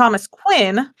 Thomas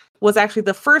Quinn was actually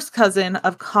the first cousin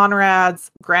of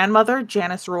Conrad's grandmother,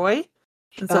 Janice Roy.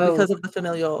 And so because of the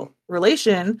familial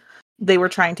relation, they were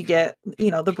trying to get,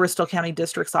 the Bristol County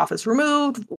District's office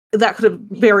removed. That could have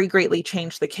very greatly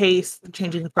changed the case,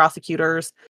 changing the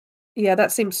prosecutors. Yeah,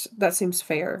 that seems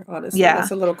fair, honestly. Yeah.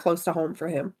 That's a little close to home for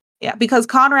him. Yeah, because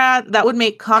that would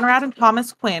make Conrad and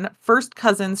Thomas Quinn first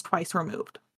cousins twice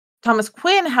removed. Thomas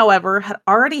Quinn, however, had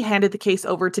already handed the case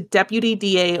over to Deputy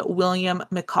DA William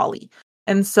McCauley.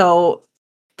 And so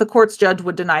the court's judge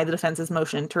would deny the defense's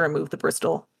motion to remove the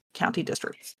Bristol County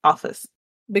District's office.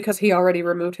 Because he already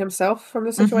removed himself from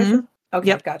the situation? Mm-hmm. Okay,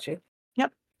 yep. Got you.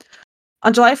 Yep.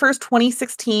 On July 1st,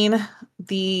 2016,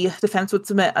 the defense would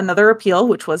submit another appeal,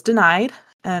 which was denied,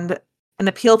 and an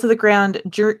appeal to the grand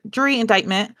jury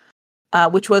indictment,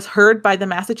 which was heard by the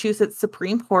Massachusetts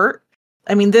Supreme Court.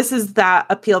 I mean, this is that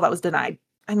appeal that was denied.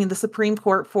 I mean, the Supreme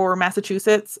Court for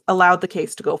Massachusetts allowed the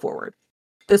case to go forward.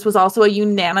 This was also a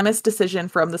unanimous decision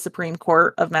from the Supreme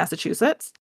Court of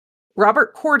Massachusetts.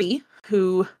 Robert Cordy,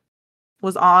 who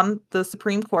was on the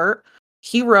Supreme Court,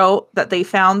 he wrote that they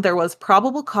found there was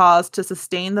probable cause to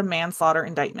sustain the manslaughter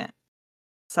indictment.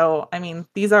 So, I mean,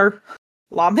 these are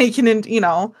lawmaking and,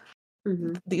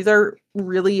 these are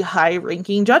really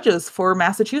high-ranking judges for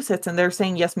Massachusetts, and they're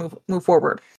saying, yes, move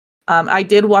forward. I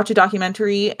did watch a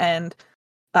documentary, and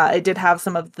it did have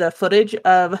some of the footage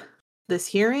of this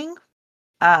hearing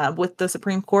with the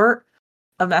Supreme Court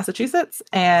of Massachusetts,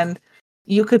 and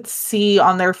you could see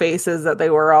on their faces that they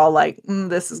were all like,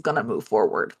 this is going to move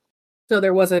forward. So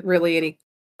there wasn't really any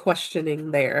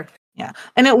questioning there. Yeah.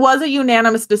 And it was a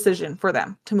unanimous decision for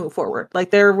them to move forward.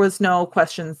 Like there was no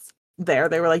questions there.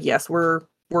 They were like, yes, we're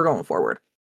going forward.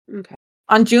 Okay.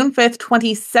 On June 5th,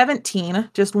 2017,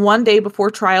 just one day before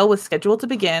trial was scheduled to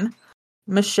begin,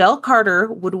 Michelle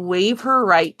Carter would waive her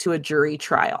right to a jury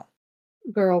trial.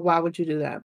 Girl, why would you do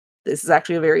that? This is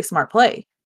actually a very smart play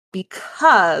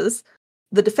because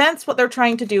the defense, what they're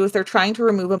trying to do is they're trying to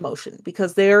remove emotion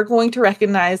because they're going to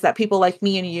recognize that people like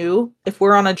me and you, if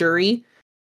we're on a jury,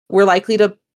 we're likely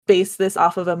to base this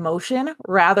off of emotion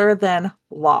rather than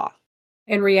law.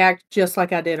 And react just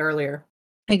like I did earlier.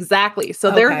 Exactly.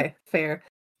 So okay, fair.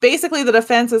 Basically the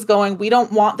defense is going, we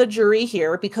don't want the jury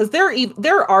here because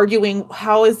they're arguing,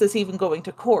 how is this even going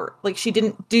to court? Like she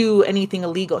didn't do anything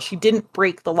illegal. She didn't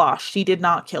break the law. She did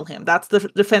not kill him. That's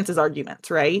the defense's argument,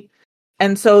 right?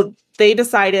 And so they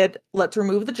decided, let's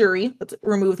remove the jury. Let's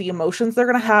remove the emotions they're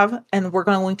going to have. And we're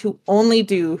going to only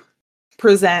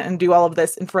present and do all of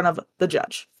this in front of the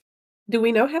judge. Do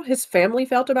we know how his family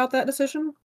felt about that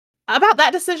decision? About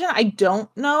that decision, I don't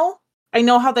know. I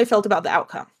know how they felt about the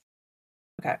outcome.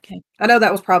 Okay. I know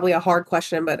that was probably a hard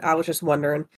question, but I was just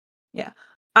wondering. Yeah.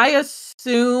 I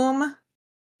assume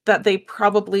that they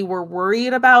probably were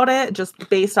worried about it just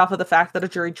based off of the fact that a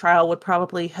jury trial would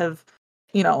probably have,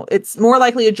 it's more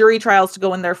likely a jury trial is to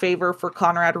go in their favor for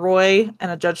Conrad Roy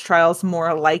and a judge trial is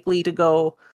more likely to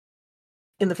go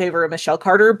in the favor of Michelle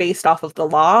Carter based off of the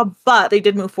law, but they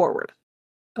did move forward.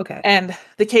 Okay. And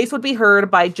the case would be heard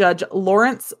by Judge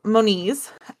Lawrence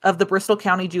Moniz of the Bristol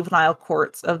County Juvenile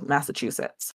Courts of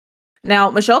Massachusetts. Now,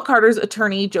 Michelle Carter's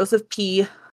attorney, Joseph P.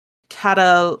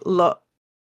 Cataldo,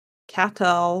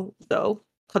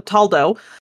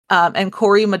 and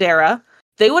Corey Madera,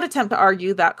 they would attempt to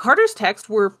argue that Carter's texts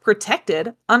were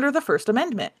protected under the First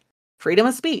Amendment, freedom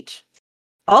of speech.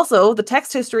 Also, the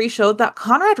text history showed that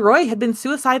Conrad Roy had been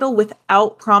suicidal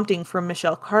without prompting from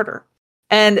Michelle Carter.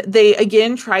 And they,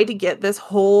 again, tried to get this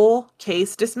whole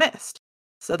case dismissed.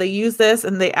 So they used this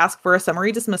and they asked for a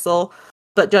summary dismissal.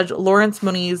 But Judge Lawrence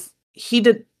Moniz, he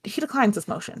declines this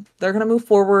motion. They're going to move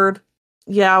forward.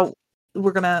 Yeah,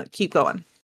 we're going to keep going.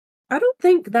 I don't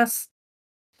think that's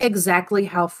exactly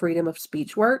how freedom of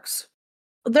speech works.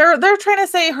 They're trying to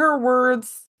say her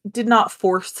words did not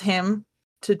force him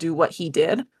to do what he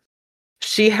did.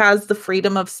 She has the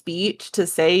freedom of speech to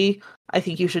say, I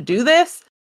think you should do this.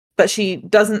 But she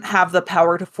doesn't have the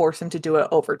power to force him to do it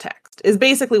over text, is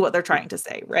basically what they're trying to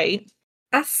say, right?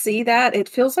 I see that. It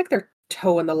feels like they're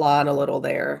towing the line a little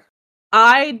there.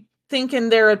 I think in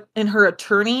her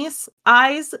attorney's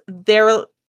eyes, they're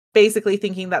basically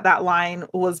thinking that line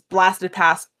was blasted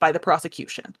past by the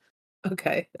prosecution.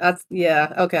 Okay.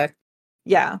 Okay.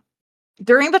 Yeah.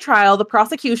 During the trial, the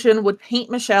prosecution would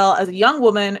paint Michelle as a young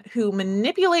woman who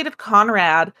manipulated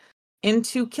Conrad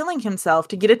into killing himself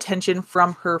to get attention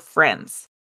from her friends.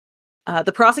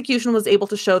 The prosecution was able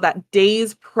to show that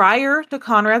days prior to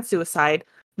Conrad's suicide,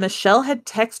 Michelle had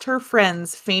texted her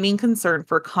friends feigning concern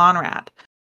for Conrad.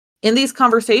 In these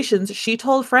conversations, she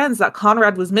told friends that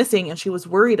Conrad was missing and she was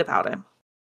worried about him.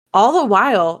 All the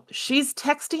while, she's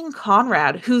texting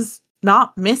Conrad, who's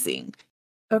not missing.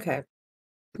 Okay.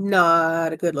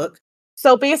 Not a good look.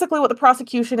 So basically what the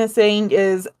prosecution is saying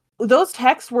is those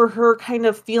texts were her kind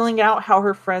of feeling out how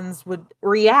her friends would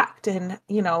react. And,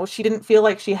 she didn't feel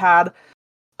like she had,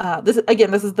 this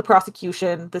is the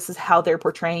prosecution. This is how they're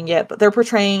portraying it. But they're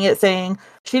portraying it saying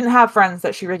she didn't have friends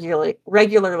that she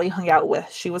regularly hung out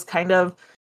with. She was kind of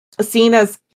seen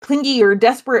as clingy or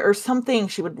desperate or something.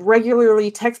 She would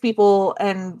regularly text people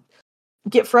and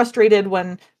get frustrated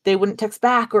when they wouldn't text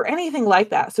back or anything like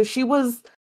that. So she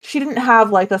didn't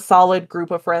have like a solid group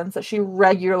of friends that she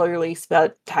regularly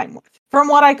spent time with, from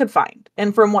what I could find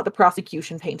and from what the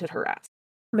prosecution painted her as.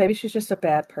 Maybe she's just a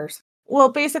bad person. Well,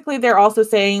 basically, they're also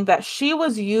saying that she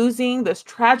was using this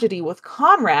tragedy with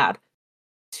Conrad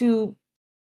to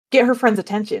get her friends'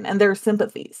 attention and their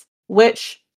sympathies,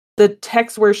 which the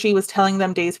text where she was telling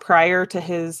them days prior to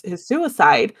his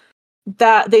suicide,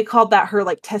 that they called that her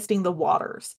like testing the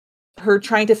waters, her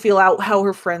trying to feel out how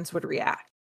her friends would react.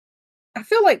 I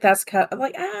feel like that's kind of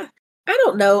like, I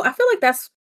don't know. I feel like that's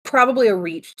probably a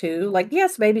reach too. Like,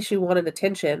 yes, maybe she wanted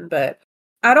attention, but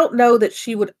I don't know that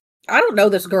she would. I don't know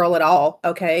this girl at all,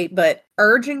 okay? But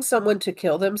urging someone to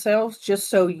kill themselves just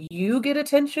so you get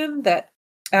attention, I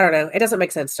don't know. It doesn't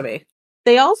make sense to me.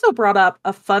 They also brought up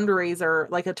a fundraiser,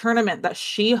 like a tournament that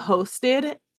she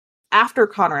hosted after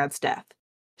Conrad's death.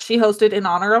 She hosted in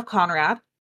honor of Conrad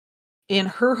in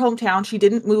her hometown. She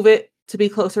didn't move it to be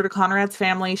closer to Conrad's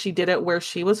family. She did it where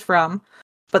she was from.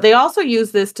 But they also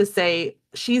use this to say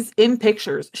she's in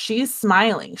pictures. She's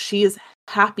smiling. She is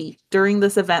happy during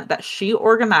this event that she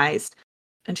organized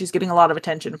and she's getting a lot of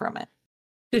attention from it.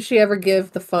 Did she ever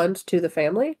give the funds to the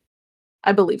family?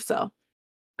 I believe so.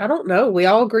 I don't know. We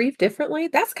all grieve differently.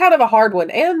 That's kind of a hard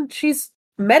one. And she's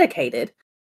medicated.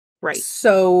 Right.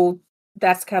 So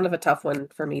that's kind of a tough one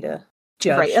for me to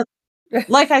judge. Right.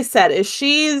 Like I said,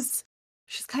 she's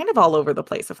kind of all over the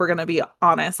place, if we're going to be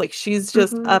honest. Like, she's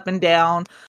just up and down.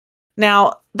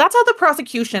 Now, that's how the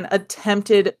prosecution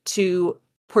attempted to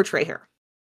portray her.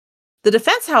 The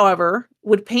defense, however,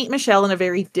 would paint Michelle in a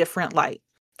very different light.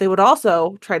 They would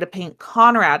also try to paint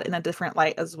Conrad in a different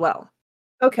light as well.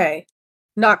 Okay.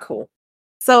 Not cool.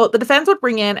 So the defense would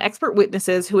bring in expert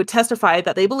witnesses who would testify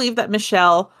that they believed that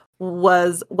Michelle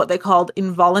was what they called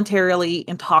involuntarily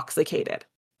intoxicated.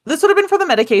 This would have been for the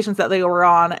medications that they were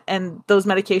on, and those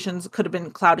medications could have been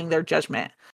clouding their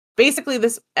judgment. Basically,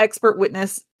 this expert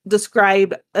witness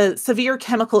described a severe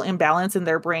chemical imbalance in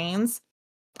their brains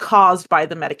caused by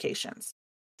the medications.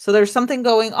 So there's something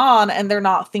going on, and they're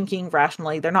not thinking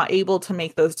rationally. They're not able to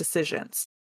make those decisions.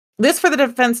 This, for the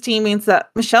defense team, means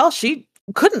that Michelle, she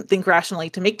couldn't think rationally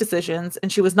to make decisions,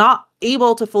 and she was not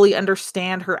able to fully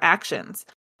understand her actions.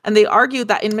 And they argued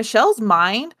that in Michelle's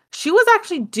mind, she was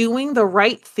actually doing the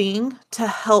right thing to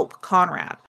help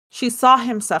Conrad. She saw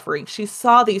him suffering. She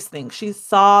saw these things. She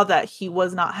saw that he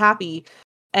was not happy.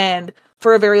 And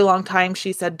for a very long time,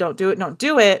 she said, don't do it, don't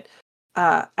do it.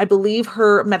 I believe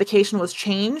her medication was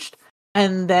changed.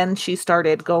 And then she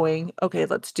started going, okay,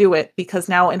 let's do it. Because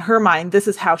now in her mind, this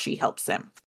is how she helps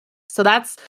him. So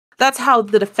that's how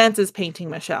the defense is painting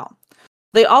Michelle.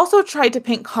 They also tried to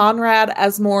paint Conrad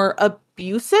as more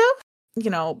abusive,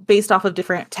 based off of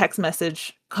different text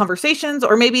message conversations,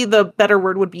 or maybe the better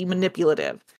word would be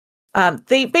manipulative.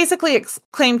 They basically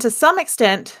claimed to some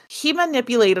extent he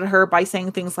manipulated her by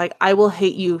saying things like, I will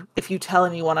hate you if you tell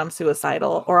anyone I'm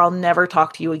suicidal, or I'll never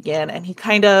talk to you again. And he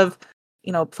kind of,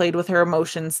 played with her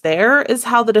emotions there, is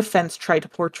how the defense tried to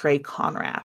portray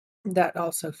Conrad. That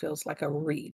also feels like a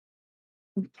read.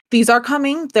 These are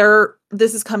coming.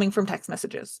 This is coming from text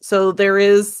messages. So there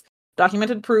is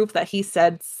documented proof that he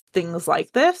said things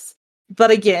like this.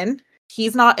 But again,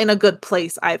 he's not in a good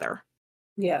place either.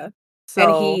 Yeah.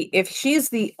 So, and if she's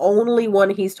the only one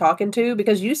he's talking to,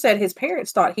 because you said his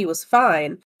parents thought he was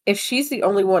fine, if she's the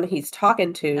only one he's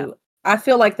talking to, yeah. I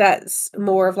feel like that's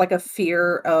more of like a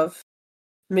fear of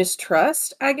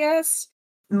mistrust, I guess,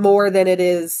 more than it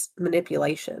is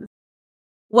manipulation.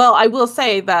 Well, I will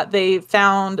say that they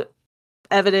found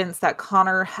evidence that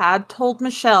Connor had told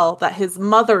Michelle that his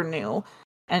mother knew,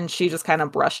 and she just kind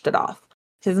of brushed it off.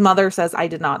 His mother says, I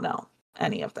did not know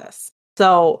any of this.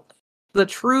 So the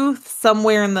truth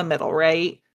somewhere in the middle,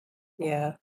 right?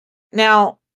 Yeah.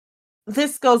 Now,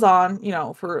 this goes on,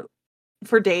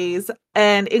 for days.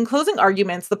 And in closing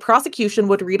arguments, the prosecution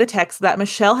would read a text that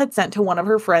Michelle had sent to one of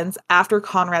her friends after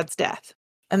Conrad's death.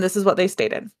 And this is what they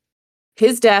stated.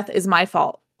 His death is my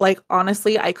fault. Like,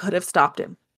 honestly, I could have stopped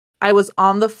him. I was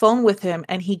on the phone with him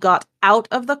and he got out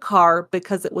of the car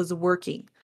because it was working.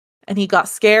 And he got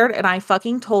scared and I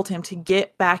fucking told him to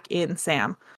get back in,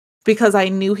 Sam. Because I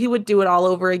knew he would do it all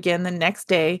over again the next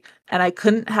day, and I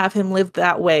couldn't have him live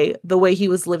that way, the way he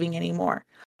was living anymore.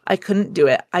 I couldn't do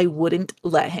it. I wouldn't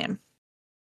let him.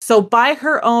 So by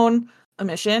her own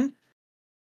admission,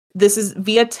 this is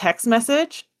via text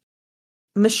message,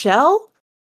 Michelle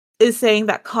is saying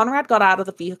that Conrad got out of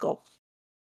the vehicle.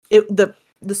 The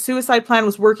suicide plan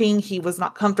was working. He was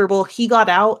not comfortable. He got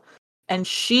out, and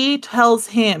she tells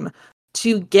him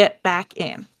to get back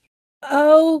in.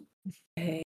 Oh,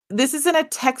 okay. This isn't a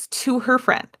text to her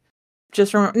friend.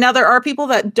 Just remember. Now, there are people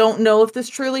that don't know if this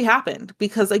truly happened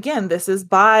because, again, this is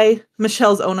by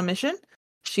Michelle's own admission.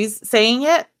 She's saying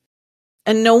it,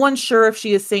 and no one's sure if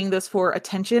she is saying this for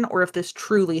attention or if this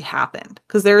truly happened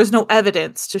because there is no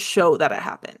evidence to show that it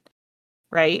happened,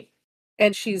 right?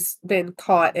 And she's been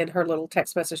caught in her little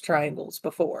text message triangles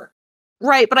before.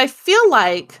 Right, but I feel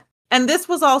like, and this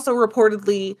was also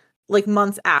reportedly like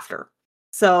months after,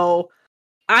 so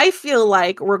I feel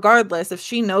like regardless, if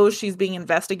she knows she's being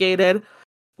investigated,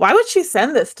 why would she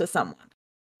send this to someone?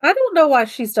 I don't know why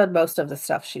she's done most of the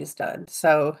stuff she's done.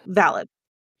 So valid.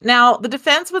 Now, the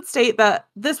defense would state that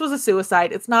this was a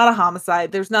suicide. It's not a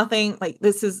homicide. There's nothing like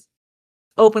this is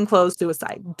open, closed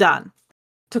suicide. Done.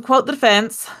 To quote the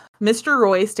defense, Mr.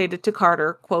 Roy stated to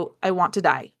Carter, quote, I want to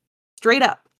die. Straight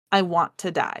up, I want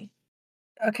to die.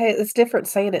 Okay, it's different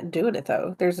saying it and doing it,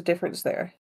 though. There's a difference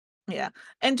there. Yeah.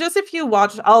 And just if you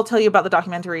watch, I'll tell you about the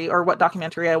documentary or what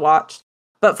documentary I watched.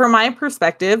 But from my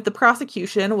perspective, the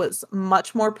prosecution was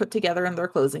much more put together in their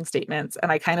closing statements.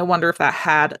 And I kind of wonder if that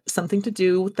had something to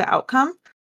do with the outcome.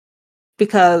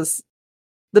 Because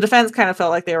the defense kind of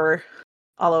felt like they were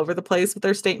all over the place with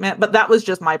their statement, but that was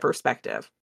just my perspective.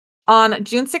 On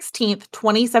June 16th,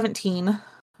 2017,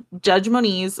 Judge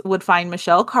Moniz would find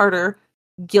Michelle Carter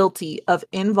guilty of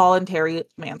involuntary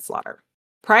manslaughter.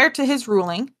 Prior to his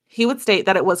ruling, he would state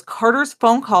that it was Carter's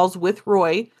phone calls with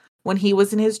Roy when he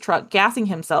was in his truck gassing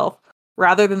himself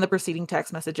rather than the preceding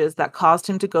text messages that caused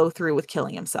him to go through with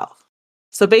killing himself.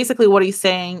 So basically what he's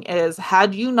saying is,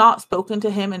 had you not spoken to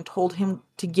him and told him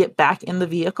to get back in the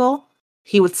vehicle,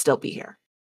 he would still be here.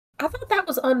 I thought that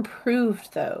was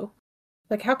unproved, though.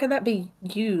 Like, how can that be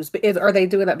used? Are they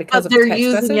doing that because of the they're text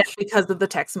using message? it because of the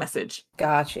text message.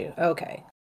 Got you. Okay.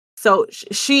 So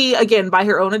she, again, by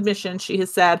her own admission, she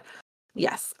has said,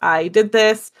 yes, I did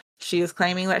this. She is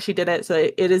claiming that she did it. So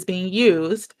it is being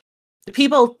used.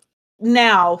 People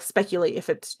now speculate if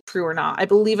it's true or not. I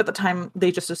believe at the time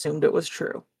they just assumed it was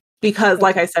true because,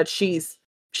 like I said, she's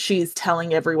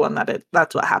telling everyone that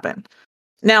that's what happened.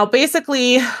 Now,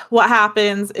 basically, what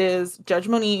happens is Judge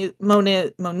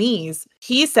Moniz,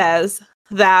 he says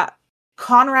that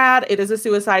Conrad, it is a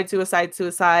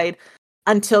suicide,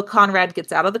 until Conrad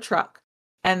gets out of the truck.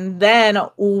 And then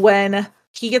when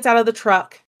he gets out of the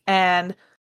truck and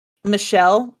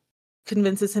Michelle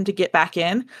convinces him to get back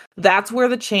in, that's where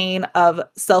the chain of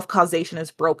self-causation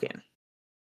is broken,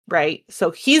 right?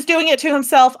 So he's doing it to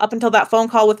himself up until that phone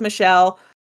call with Michelle,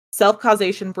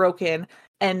 self-causation broken.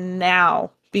 And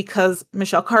now, because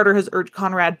Michelle Carter has urged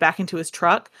Conrad back into his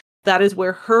truck, that is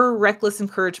where her reckless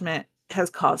encouragement has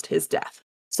caused his death.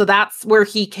 So that's where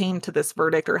he came to this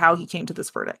verdict, or how he came to this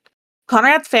verdict.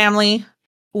 Conrad's family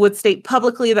would state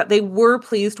publicly that they were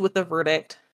pleased with the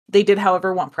verdict. They did,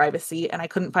 however, want privacy, and I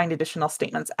couldn't find additional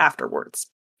statements afterwards.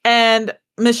 And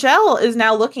Michelle is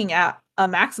now looking at a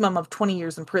maximum of 20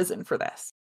 years in prison for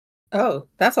this. Oh,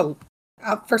 that's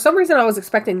for some reason I was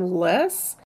expecting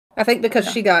less. I think because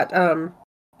she got,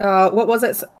 what was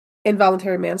it?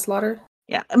 Involuntary manslaughter?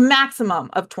 Yeah, a maximum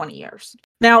of 20 years.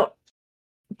 Now,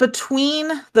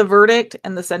 between the verdict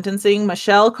and the sentencing,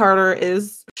 Michelle Carter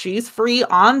she's free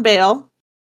on bail,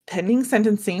 pending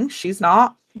sentencing. She's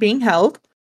not being held.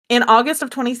 In August of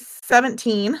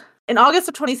 2017,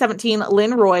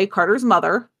 Lynn Roy, Conrad's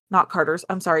mother,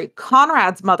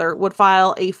 would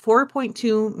file a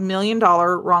 $4.2 million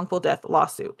wrongful death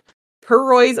lawsuit. Per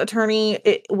Roy's attorney,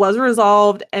 it was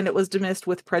resolved and it was dismissed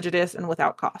with prejudice and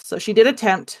without cost. So she did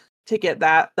attempt to get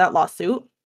that lawsuit.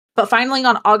 But finally,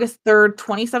 on August 3rd,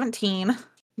 2017,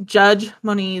 Judge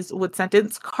Moniz would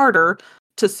sentence Carter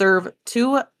to serve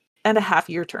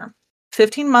 2.5-year term.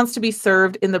 15 months to be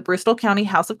served in the Bristol County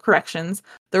House of Corrections,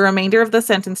 the remainder of the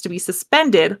sentence to be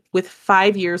suspended with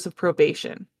 5 years of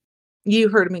probation. You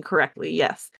heard me correctly,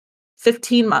 yes.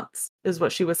 15 months is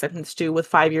what she was sentenced to with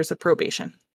 5 years of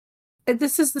probation.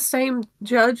 This is the same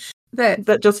judge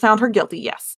that just found her guilty,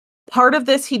 yes. Part of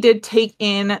this he did take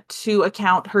into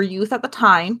account her youth at the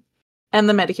time and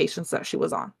the medications that she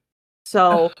was on.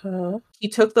 So he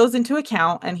took those into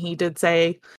account, and he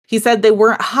said they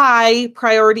weren't high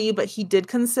priority, but he did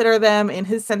consider them in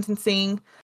his sentencing.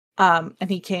 And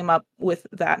he came up with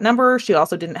that number. She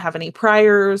also didn't have any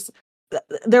priors.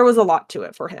 There was a lot to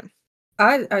it for him.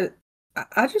 I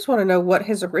just want to know what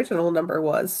his original number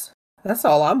was. That's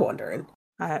all I'm wondering.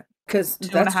 Because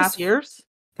 2.5 years?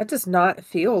 That does not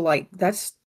feel like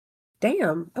that's...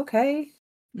 Damn, okay.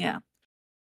 Yeah.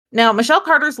 Now, Michelle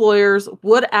Carter's lawyers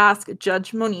would ask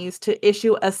Judge Moniz to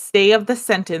issue a stay of the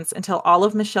sentence until all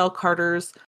of Michelle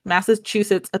Carter's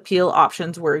Massachusetts appeal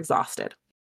options were exhausted.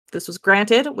 This was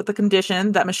granted with the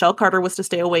condition that Michelle Carter was to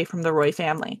stay away from the Roy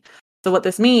family. So what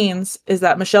this means is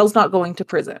that Michelle's not going to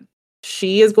prison.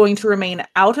 She is going to remain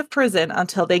out of prison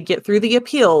until they get through the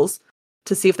appeals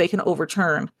to see if they can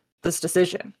overturn this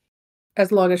decision.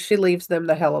 As long as she leaves them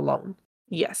the hell alone.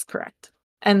 Yes, correct.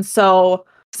 And so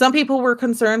some people were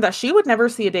concerned that she would never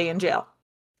see a day in jail.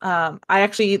 I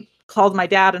actually called my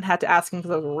dad and had to ask him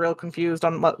because I was real confused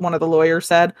on what one of the lawyers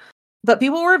said. But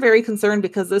people were very concerned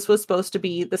because the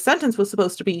sentence was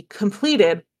supposed to be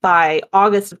completed by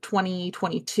August of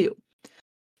 2022.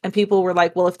 And people were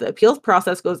like, well, if the appeals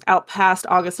process goes out past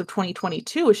August of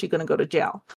 2022, is she going to go to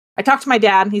jail? I talked to my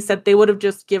dad and he said they would have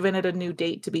just given it a new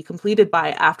date to be completed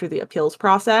by after the appeals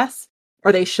process.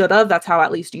 Or they should have. That's how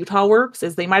at least Utah works,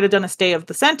 is they might have done a stay of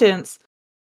the sentence.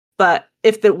 But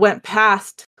if it went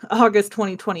past August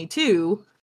 2022...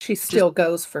 She still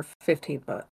goes for 15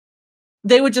 months.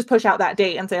 They would just push out that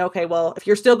date and say, okay, well, if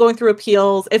you're still going through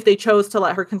appeals, if they chose to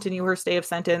let her continue her stay of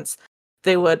sentence,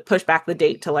 they would push back the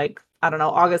date to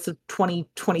August of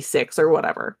 2026 or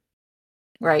whatever.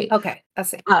 Right. Okay, I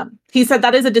see. He said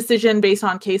that is a decision based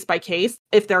on case by case,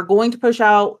 if they're going to push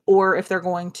out or if they're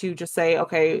going to just say,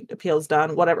 okay, appeal's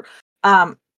done, whatever.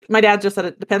 my dad just said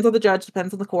it depends on the judge,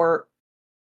 depends on the court.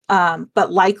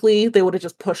 But likely they would have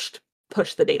just pushed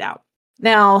the date out.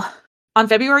 Now, on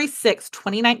February 6,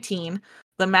 2019,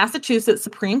 the Massachusetts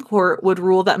Supreme Court would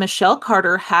rule that Michelle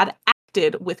Carter had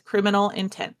acted with criminal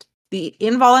intent. The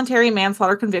involuntary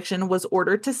manslaughter conviction was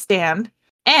ordered to stand,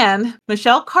 and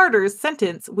Michelle Carter's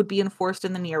sentence would be enforced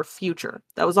in the near future.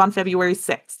 That was on February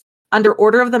 6th. Under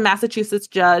order of the Massachusetts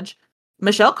judge,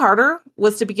 Michelle Carter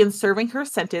was to begin serving her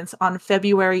sentence on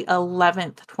February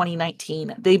 11th,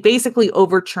 2019. They basically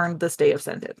overturned this day of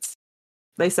sentence.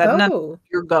 They said, no,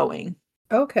 you're going.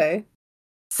 Okay.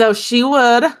 So she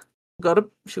would go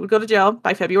to jail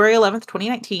by February 11th,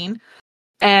 2019.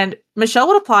 And Michelle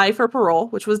would apply for parole,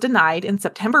 which was denied in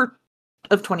September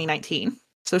of 2019.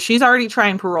 So she's already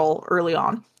trying parole early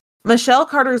on. Michelle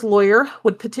Carter's lawyer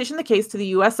would petition the case to the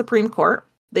U.S. Supreme Court.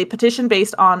 They petitioned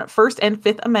based on First and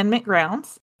Fifth Amendment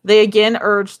grounds. They again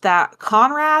urged that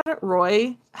Conrad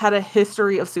Roy had a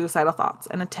history of suicidal thoughts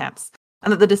and attempts,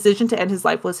 and that the decision to end his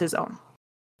life was his own.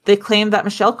 They claimed that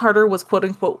Michelle Carter was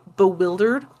quote-unquote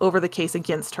bewildered over the case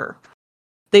against her.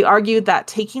 They argued that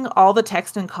taking all the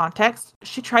text in context,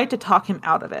 she tried to talk him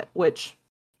out of it, which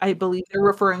I believe they're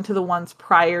referring to the ones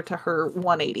prior to her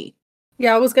 180.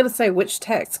 Yeah, I was going to say which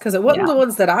text, because it wasn't the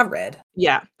ones that I read.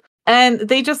 Yeah. And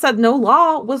they just said no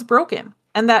law was broken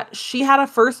and that she had a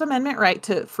First Amendment right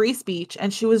to free speech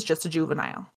and she was just a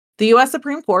juvenile. The U.S.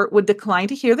 Supreme Court would decline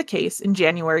to hear the case in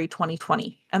January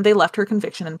 2020, and they left her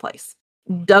conviction in place.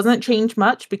 Doesn't change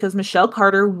much because Michelle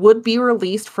Carter would be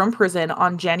released from prison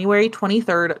on January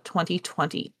 23rd,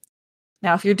 2020.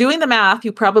 Now, if you're doing the math,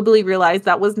 you probably realize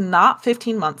that was not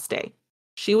 15 months stay.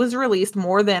 She was released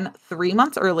more than 3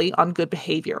 months early on good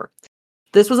behavior.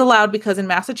 This was allowed because in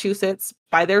Massachusetts,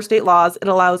 by their state laws, it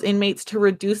allows inmates to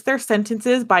reduce their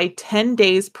sentences by 10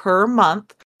 days per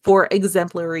month for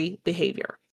exemplary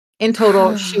behavior. In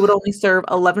total, she would only serve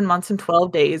 11 months and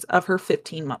 12 days of her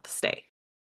 15-month stay.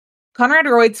 Conrad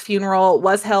Roy's funeral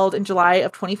was held in July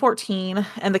of 2014,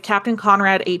 and the Captain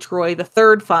Conrad H. Roy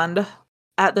III Fund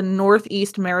at the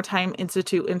Northeast Maritime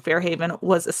Institute in Fairhaven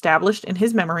was established in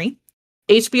his memory.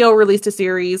 HBO released a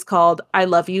series called I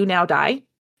Love You, Now Die,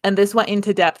 and this went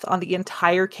into depth on the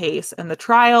entire case and the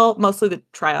trial, mostly the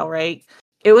trial, right?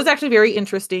 It was actually very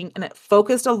interesting, and it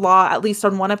focused a lot, at least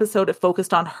on one episode, it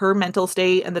focused on her mental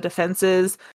state and the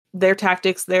defenses, their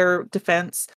tactics, their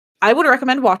defense. I would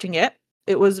recommend watching it.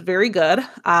 It was very good.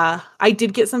 I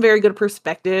did get some very good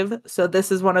perspective. So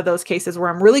this is one of those cases where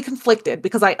I'm really conflicted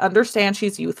because I understand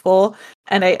she's youthful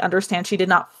and I understand she did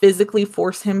not physically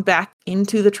force him back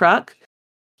into the truck.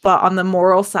 But on the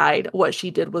moral side, what she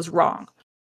did was wrong.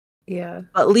 Yeah.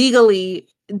 But legally,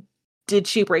 did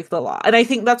she break the law? And I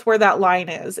think that's where that line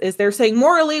is they're saying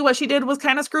morally what she did was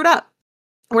kind of screwed up.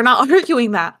 We're not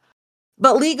arguing that.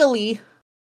 But legally,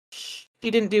 she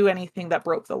didn't do anything that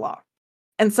broke the law.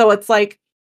 And so it's like,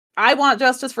 I want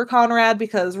justice for Conrad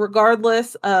because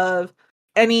regardless of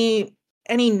any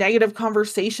negative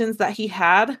conversations that he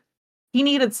had, he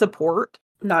needed support.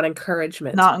 Not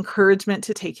encouragement. Not encouragement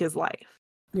to take his life.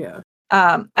 Yeah.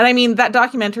 And I mean, that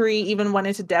documentary even went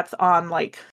into depth on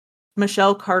like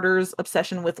Michelle Carter's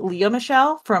obsession with Lea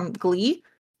Michele from Glee.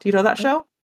 Do you know that show?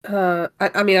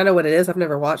 I mean, I know what it is. I've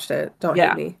never watched it. Don't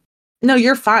hate me. No,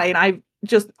 you're fine. I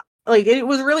just like, it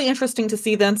was really interesting to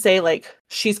see them say like,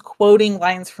 she's quoting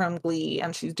lines from Glee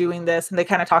and she's doing this. And they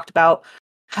kind of talked about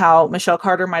how Michelle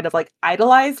Carter might have like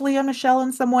idolized Lea Michele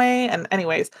in some way. And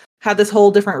anyways, had this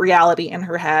whole different reality in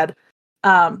her head.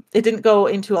 It didn't go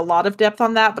into a lot of depth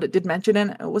on that, but it did mention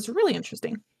it. It was really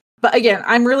interesting. But again,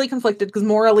 I'm really conflicted because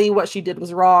morally what she did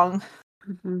was wrong.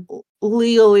 Mm-hmm.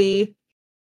 Legally,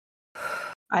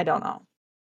 I don't know.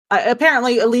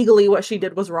 Apparently, illegally, what she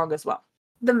did was wrong as well.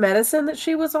 The medicine that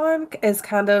she was on is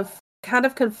kind of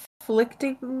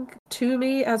conflicting to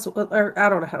me as well, or I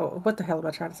don't know what the hell am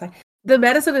I trying to say? The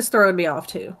medicine is throwing me off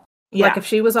too. Yeah. Like if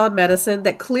she was on medicine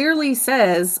that clearly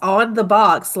says on the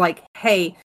box, like,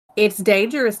 hey, it's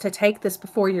dangerous to take this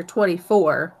before you're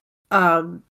 24.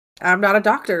 I'm not a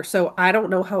doctor, so I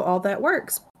don't know how all that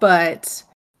works. But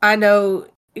I know,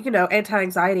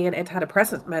 anti-anxiety and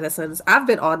antidepressant medicines, I've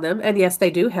been on them, and yes, they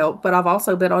do help, but I've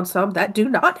also been on some that do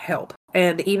not help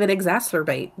and even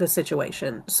exacerbate the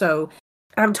situation. So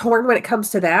I'm torn when it comes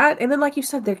to that. And then, like you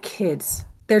said, they're kids.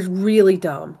 They're really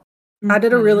dumb. Mm-hmm. I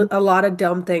did a lot of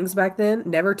dumb things back then,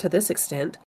 never to this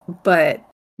extent, but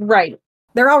right.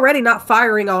 They're already not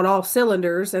firing on all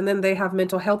cylinders, and then they have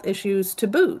mental health issues to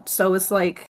boot. So it's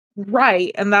like...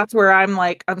 Right, and that's where I'm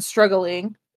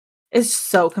struggling. It's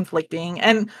so conflicting.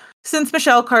 And since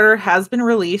Michelle Carter has been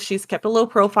released, she's kept a low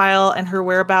profile, and her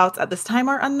whereabouts at this time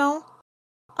are unknown.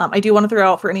 I do want to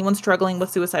throw out for anyone struggling with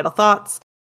suicidal thoughts,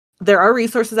 there are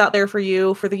resources out there for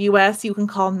you. For the US, you can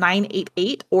call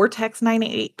 988 or text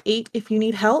 988 if you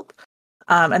need help.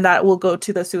 And that will go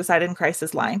to the suicide and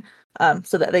crisis line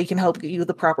so that they can help get you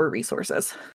the proper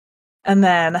resources. And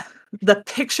then the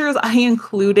pictures I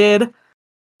included,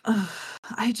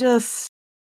 I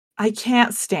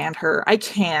can't stand her. I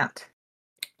can't.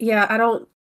 Yeah, I don't.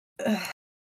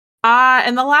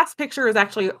 And the last picture is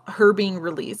actually her being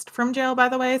released from jail, by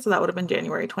the way. So that would have been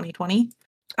January 2020.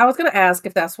 I was going to ask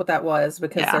if that's what that was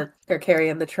because Yeah. they're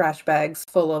carrying the trash bags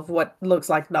full of what looks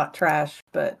like not trash,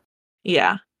 but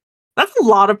yeah, that's a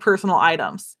lot of personal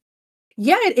items.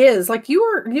 Yeah, it is. Like you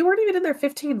weren't even in there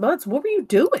 15 months. What were you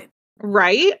doing?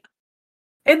 Right?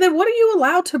 And then what are you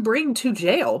allowed to bring to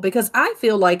jail? Because I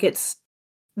feel like it's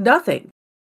nothing.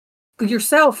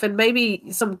 Yourself and maybe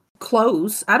some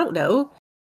clothes. I don't know.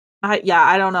 I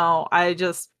don't know. I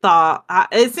just thought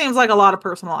it seems like a lot of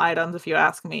personal items if you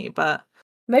ask me, but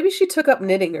Maybe she took up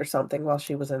knitting or something while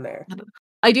she was in there.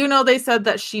 I do know they said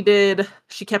that she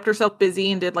kept herself busy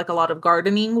and did like a lot of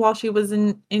gardening while she was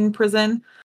in prison.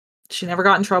 She never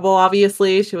got in trouble,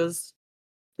 obviously. She was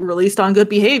released on good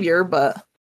behavior, but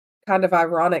Kind of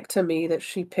ironic to me that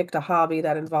she picked a hobby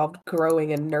that involved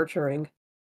growing and nurturing.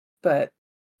 But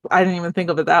I didn't even think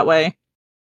of it that way.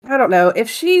 I don't know. If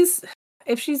she's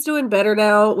doing better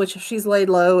now, which if she's laid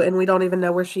low and we don't even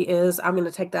know where she is, I'm going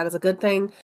to take that as a good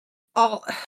thing. All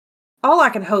I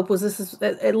can hope was this is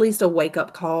at least a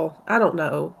wake-up call. I don't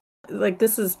know. Like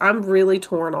I'm really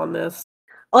torn on this.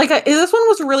 Like this one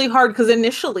was really hard because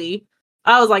initially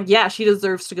I was like, yeah, she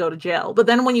deserves to go to jail. But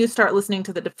then when you start listening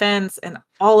to the defense and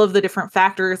all of the different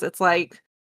factors, it's like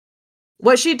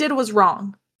what she did was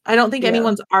wrong. I don't think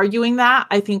anyone's arguing that.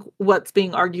 I think what's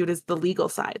being argued is the legal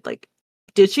side. Like,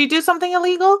 did she do something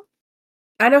illegal?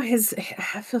 I know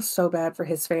I feel so bad for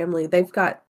his family. They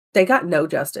got no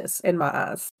justice in my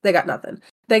eyes. They got nothing.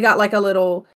 They got like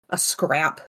a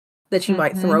scrap that you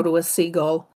might throw to a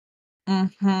seagull.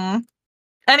 Mm-hmm.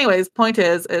 Anyways, point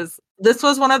is this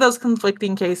was one of those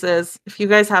conflicting cases. If you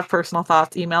guys have personal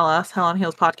thoughts, email us,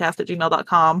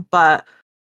 helenhealspodcast@gmail.com. But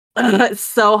it's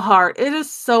so hard. It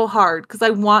is so hard because I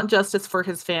want justice for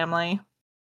his family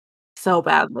so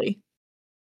badly.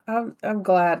 I'm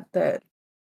glad that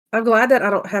I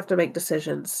don't have to make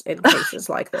decisions in cases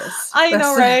like this. I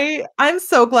know, right? I'm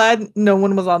so glad no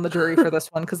one was on the jury for this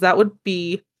one because that would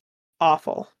be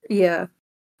awful. Yeah.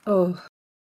 Oh.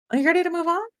 Are you ready to move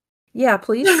on? Yeah,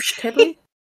 please. Can we?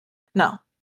 No.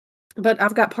 But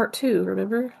I've got part 2,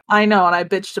 remember? I know, and I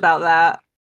bitched about that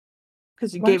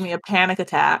because you gave me a panic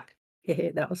attack.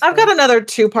 Yeah, that was I've got another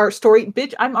 2-part story.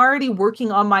 Bitch, I'm already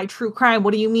working on my true crime.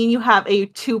 What do you mean you have a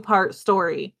 2-part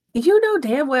story? You know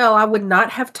damn well I would not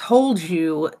have told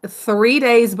you 3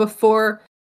 days before.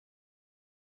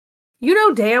 You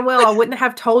know damn well I wouldn't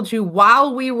have told you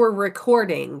while we were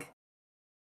recording.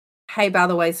 Hey, by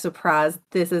the way, surprise,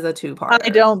 this is a 2-parter. I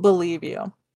don't believe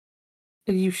you.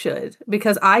 You should,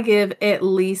 because I give at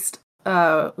least 3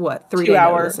 2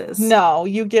 hour notices. No,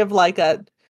 you give like a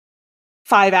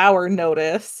 5-hour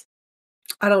notice.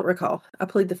 I don't recall. I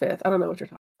plead the 5th. I don't know what you're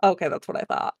talking about. Okay, that's what I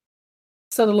thought.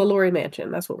 So the LaLaurie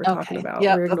Mansion, that's what we're talking about.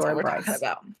 Yeah, we're that's ignoring what we're Bryce. talking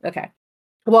about. Okay.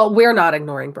 Well, we're not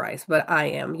ignoring Bryce, but I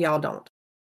am. Y'all don't.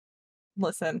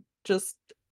 Listen,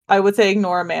 I would say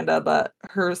ignore Amanda, but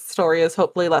her story is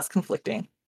hopefully less conflicting.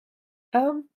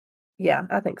 Yeah,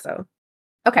 I think so.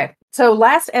 Okay, so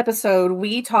last episode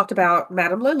we talked about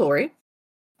Madame LaLaurie,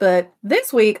 but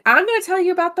this week I'm going to tell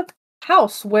you about the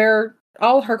house where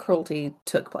all her cruelty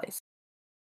took place.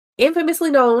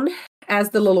 Infamously known as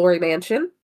the LaLaurie Mansion,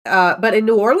 but in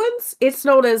New Orleans, it's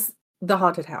known as the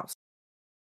Haunted House.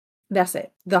 That's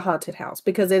it, the Haunted House,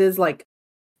 because it is like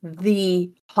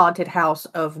the haunted house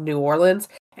of New Orleans,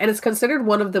 and it's considered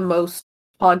one of the most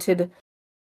haunted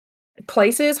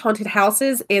haunted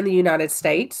houses in the United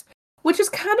States, which is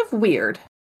kind of weird.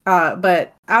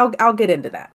 But I'll get into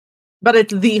that. But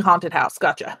it's the haunted house.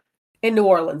 Gotcha. In New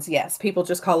Orleans, yes, people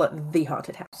just call it the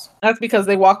haunted house. That's because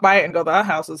they walk by it and go, "That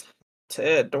house is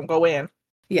haunted. Don't go in."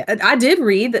 Yeah, and I did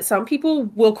read that some people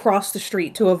will cross the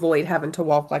street to avoid having to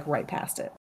walk like right past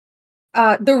it.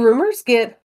 The rumors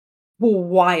get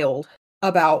wild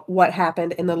about what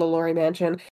happened in the LaLaurie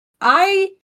Mansion.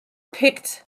 I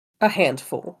picked a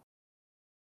handful.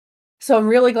 So I'm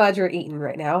really glad you're eating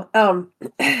right now.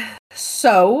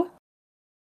 So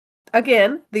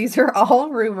again, these are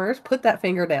all rumors. Put that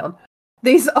finger down.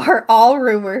 These are all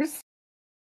rumors.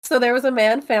 So there was a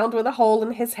man found with a hole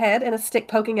in his head and a stick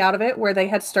poking out of it where they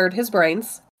had stirred his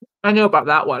brains. I know about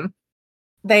that one.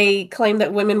 They claim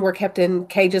that women were kept in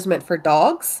cages meant for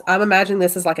dogs. I'm imagining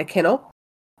this is like a kennel.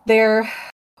 There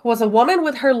was a woman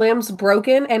with her limbs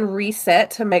broken and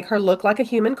reset to make her look like a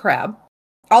human crab.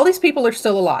 All these people are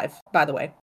still alive, by the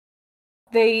way.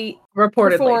 They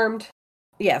Reportedly.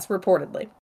 yes, reportedly.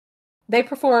 They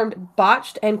performed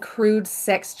botched and crude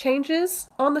sex changes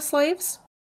on the slaves.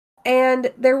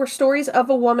 And there were stories of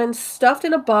a woman stuffed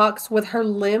in a box with her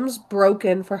limbs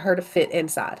broken for her to fit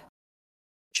inside.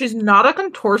 She's not a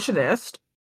contortionist.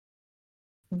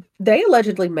 They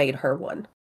allegedly made her one.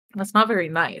 That's not very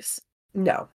nice.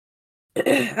 No.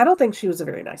 I don't think she was a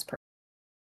very nice person.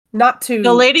 Not to...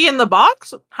 The lady in the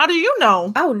box? How do you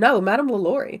know? Oh, no, Madame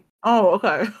LaLaurie. Oh,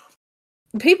 okay.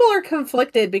 People are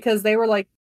conflicted because they were like,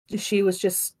 she was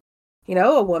just,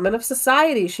 a woman of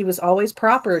society. She was always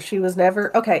proper. She was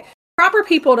never... Okay, proper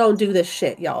people don't do this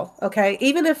shit, y'all. Okay?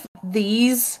 Even if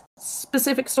these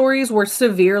specific stories were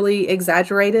severely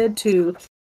exaggerated to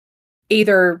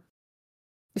either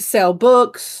sell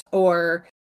books or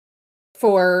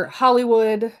for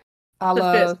Hollywood, To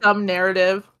fit some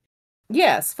narrative.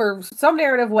 Yes, for some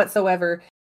narrative whatsoever,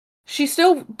 she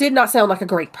still did not sound like a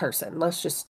great person. Let's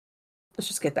just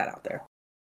get that out there.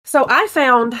 So I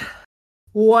found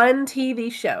one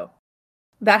TV show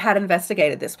that had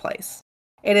investigated this place.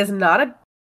 It is not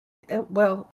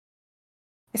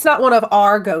it's not one of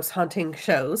our ghost hunting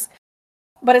shows,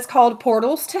 but it's called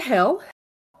Portals to Hell,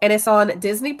 and it's on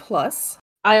Disney Plus.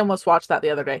 I almost watched that the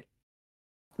other day.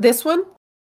 This one?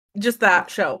 Just that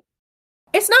show.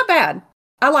 It's not bad.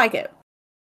 I like it.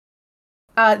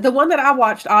 The one that I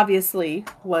watched, obviously,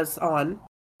 was on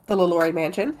the LaLaurie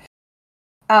Mansion.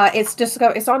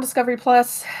 It's on Discovery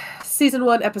Plus, Season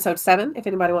 1, Episode 7, if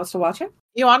anybody wants to watch it.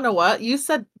 You want to know what? You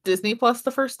said Disney Plus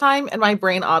the first time, and my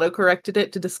brain auto-corrected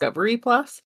it to Discovery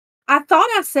Plus. I thought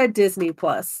I said Disney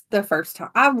Plus the first time.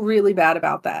 I'm really bad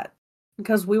about that,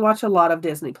 because we watch a lot of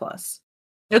Disney Plus.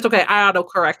 It's okay. I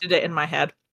auto-corrected it in my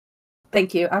head.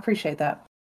 Thank you. I appreciate that.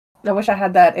 I wish I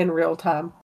had that in real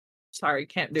time. Sorry,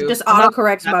 can't do it. Just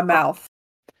autocorrects my mouth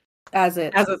as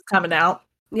it's coming out.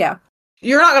 Yeah.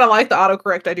 You're not going to like the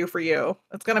autocorrect I do for you.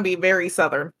 It's going to be very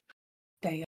Southern.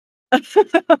 Damn.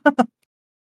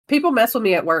 People mess with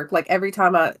me at work. Like every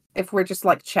time if we're just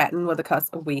like chatting with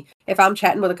if I'm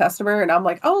chatting with a customer and I'm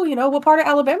like, oh, what part of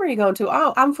Alabama are you going to?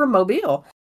 Oh, I'm from Mobile.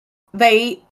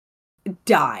 They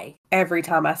die every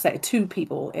time I say, 2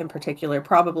 people in particular,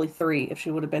 probably 3 if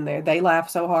she would have been there. They laugh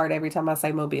so hard every time I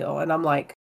say Mobile. And I'm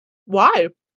like, why?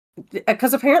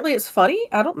 Because apparently it's funny.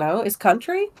 I don't know. It's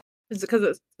country. Is it because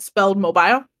it's spelled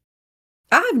mobile?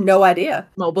 I have no idea.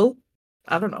 Mobile?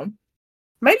 I don't know.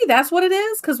 Maybe that's what it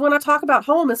is. Because when I talk about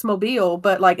home, it's Mobile,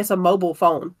 but like it's a mobile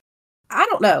phone. I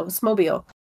don't know. It's Mobile.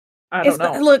 I don't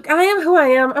know. Look, I am who I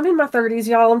am. I'm in my 30s,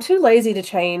 y'all. I'm too lazy to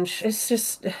change.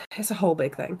 It's a whole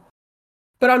big thing.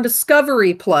 But on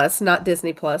Discovery Plus, not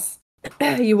Disney Plus,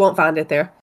 you won't find it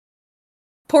there.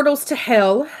 Portals to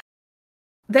Hell.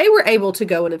 They were able to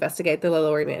go and investigate the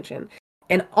LaLaurie Mansion.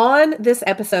 And on this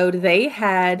episode, they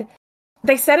said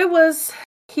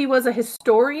he was a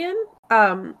historian,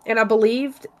 and I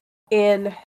believed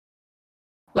in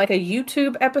like a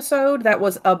YouTube episode that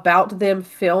was about them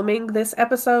filming this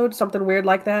episode, something weird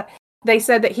like that. They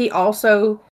said that he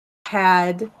also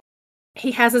has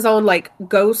his own like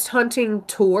ghost hunting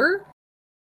tour.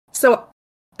 So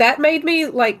that made me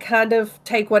like kind of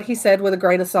take what he said with a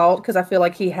grain of salt, because I feel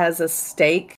like he has a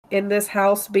stake in this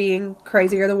house being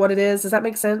crazier than what it is. Does that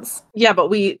make sense? Yeah, but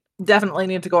we definitely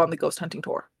need to go on the ghost hunting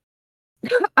tour.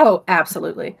 Oh,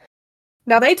 absolutely.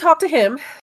 Now they talked to him,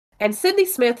 and Sydney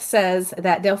Smith says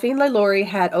that Delphine LaLaurie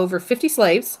had over 50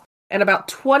 slaves, and about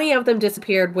 20 of them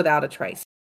disappeared without a trace.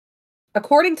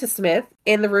 According to Smith,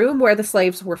 in the room where the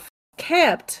slaves were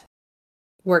kept.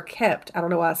 I don't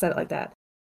know why I said it like that.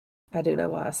 I do know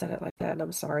why I said it like that, and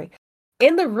I'm sorry.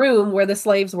 In the room where the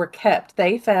slaves were kept,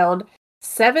 they found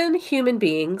 7 human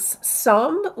beings,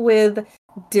 some with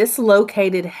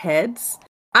dislocated heads.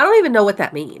 I don't even know what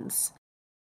that means.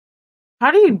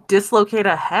 How do you dislocate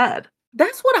a head?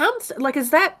 That's what I'm like. Is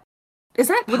that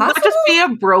possible? Would that just be a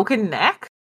broken neck?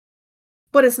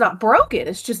 But it's not broken.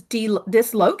 It's just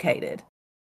dislocated.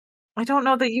 I don't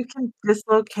know that you can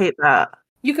dislocate that.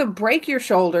 You can break your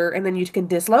shoulder and then you can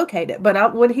dislocate it.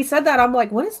 But when he said that, I'm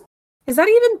like, what is that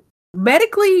even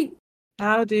medically?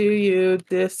 How do you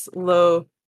dislocate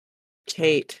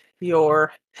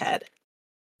your head?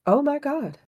 Oh my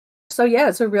God. So yeah,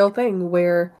 it's a real thing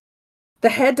where the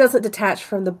head doesn't detach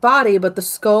from the body, but the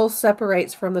skull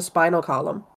separates from the spinal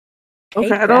column.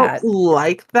 Okay, I don't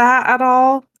like that at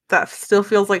all. That still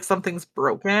feels like something's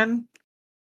broken.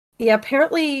 Yeah,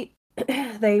 apparently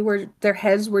their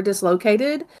heads were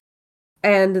dislocated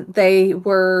and they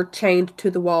were chained to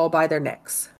the wall by their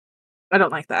necks. I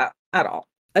don't like that at all.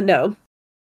 No.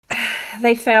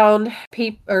 they found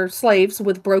slaves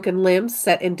with broken limbs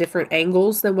set in different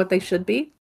angles than what they should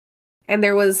be. And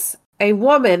there was a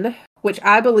woman, which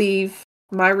I believe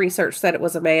my research said it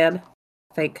was a man.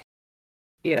 I think,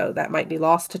 that might be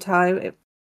lost to time.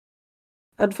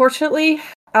 Unfortunately,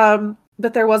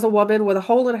 but there was a woman with a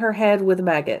hole in her head with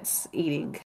maggots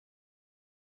eating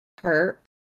her,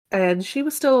 and she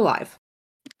was still alive.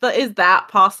 But is that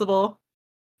possible?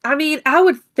 I mean, I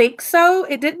would think so.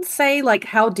 It didn't say, like,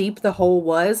 how deep the hole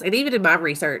was, and even in my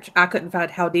research, I couldn't find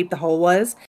how deep the hole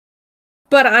was.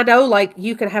 But I know, like,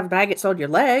 you can have maggots on your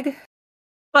leg.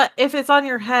 But if it's on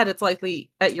your head, it's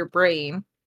likely at your brain.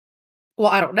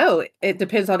 Well, I don't know. It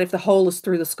depends on if the hole is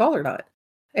through the skull or not.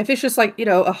 If it's just, like,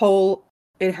 a hole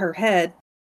in her head.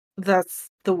 That's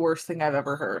the worst thing I've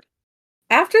ever heard.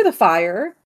 After the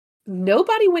fire,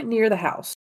 nobody went near the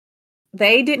house.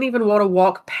 They didn't even want to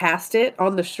walk past it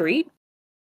on the street.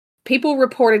 People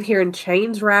reported hearing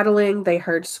chains rattling. They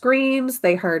heard screams.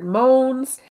 They heard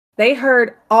moans. They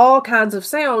heard all kinds of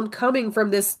sound coming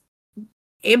from this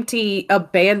empty,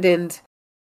 abandoned,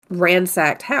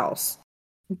 ransacked house.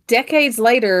 Decades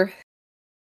later,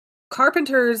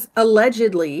 carpenters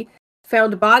allegedly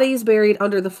found bodies buried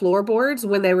under the floorboards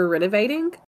when they were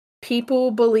renovating.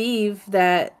 People believe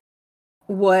that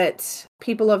what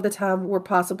people of the time were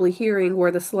possibly hearing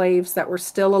were the slaves that were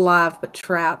still alive but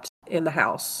trapped in the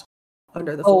house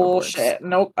under the floorboards. Bullshit.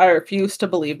 Nope, I refuse to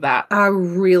believe that. I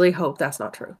really hope that's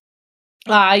not true.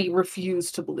 I refuse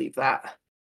to believe that.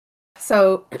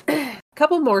 So, a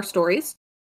couple more stories.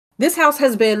 This house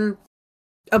has been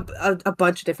a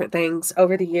bunch of different things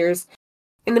over the years.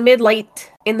 In the mid to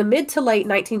late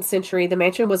 19th century, the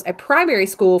mansion was a primary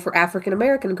school for African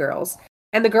American girls.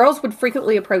 And the girls would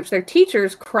frequently approach their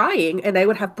teachers crying, and they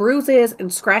would have bruises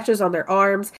and scratches on their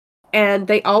arms. And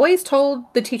they always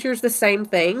told the teachers the same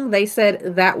thing. They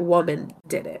said that woman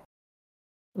did it.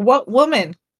 What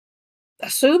woman?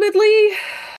 Assumedly,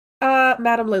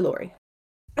 Madame LeLaurie.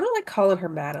 I don't like calling her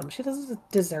Madame. She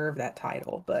doesn't deserve that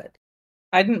title, but...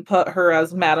 I didn't put her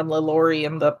as Madame LeLaurie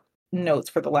in the notes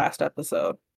for the last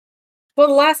episode. Well,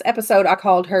 the last episode I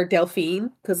called her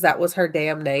Delphine, because that was her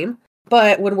damn name.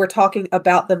 But when we're talking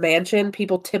about the mansion,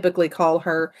 people typically call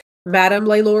her Madame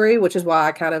LeLaurie, which is why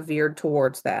I kind of veered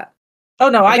towards that. Oh,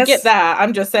 no, I get that.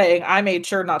 I'm just saying I made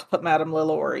sure not to put Madame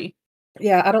LeLaurie.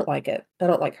 Yeah, I don't like it. I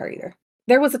don't like her either.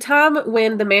 There was a time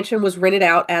when the mansion was rented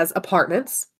out as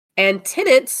apartments, and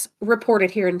tenants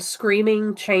reported hearing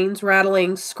screaming, chains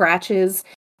rattling, scratches.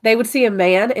 They would see a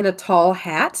man in a tall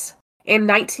hat. In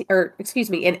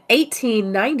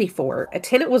 1894, a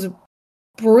tenant was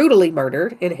brutally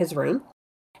murdered in his room,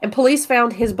 and police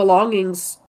found his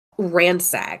belongings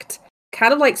ransacked,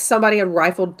 kind of like somebody had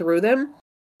rifled through them,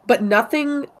 but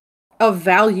nothing of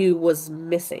value was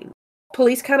missing.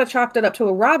 Police kind of chalked it up to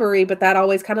a robbery, but that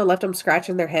always kind of left them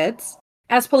scratching their heads.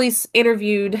 As police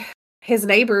interviewed his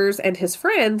neighbors and his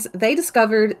friends, they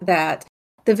discovered that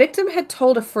the victim had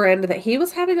told a friend that he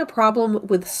was having a problem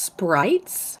with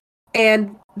sprites,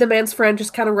 and the man's friend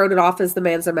just kind of wrote it off as the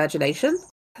man's imagination.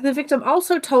 The victim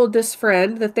also told this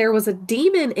friend that there was a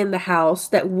demon in the house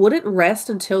that wouldn't rest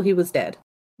until he was dead.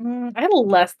 I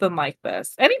less than like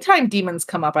this. Anytime demons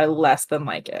come up, I less than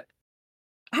like it.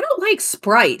 I don't like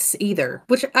sprites either,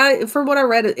 which from what I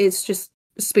read, it's just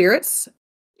spirits.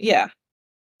 Yeah.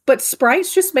 But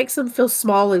sprites just makes them feel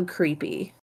small and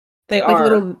creepy. They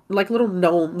are. Like little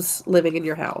gnomes living in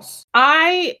your house.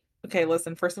 Okay,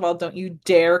 listen, first of all, don't you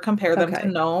dare compare them to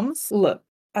gnomes. Look.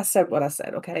 I said what I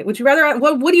said, okay? Would you rather...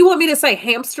 What do you want me to say?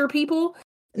 Hamster people?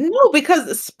 No,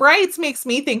 because sprites makes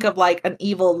me think of, like, an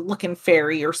evil-looking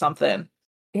fairy or something.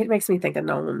 It makes me think of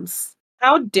gnomes.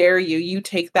 How dare you? You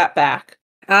take that back.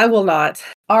 I will not.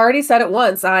 I already said it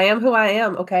once. I am who I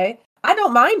am, okay? I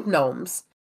don't mind gnomes.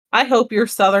 I hope your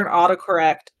Southern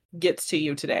autocorrect gets to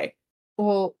you today.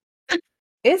 Well,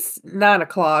 it's 9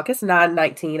 o'clock. It's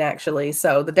 9:19, actually,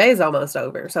 so the day's almost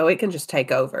over, so it can just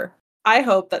take over. I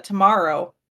hope that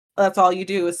tomorrow... that's all you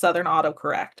do is Southern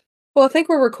autocorrect. Well, I think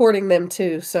we're recording them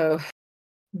too, so...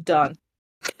 Done.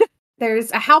 There's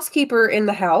a housekeeper in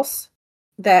the house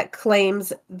that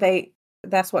claims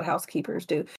that's what housekeepers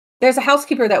do. There's a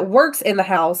housekeeper that works in the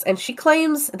house, and she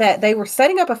claims that they were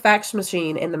setting up a fax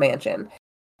machine in the mansion.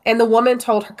 And the woman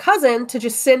told her cousin to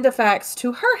just send a fax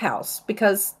to her house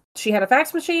because she had a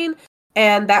fax machine,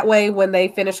 and that way when they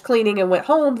finished cleaning and went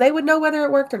home, they would know whether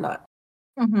it worked or not.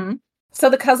 Mm-hmm. So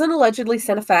the cousin allegedly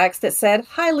sent a fax that said,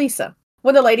 "Hi, Lisa."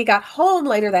 When the lady got home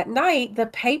later that night, the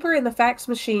paper in the fax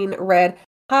machine read,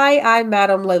 "Hi, I'm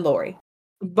Madame LeLaurie."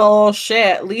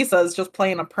 Bullshit. Lisa's just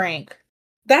playing a prank.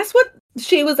 That's what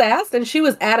she was asked, and she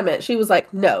was adamant. She was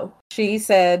like, no. She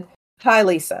said, Hi,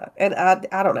 Lisa. And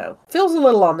I don't know. Feels a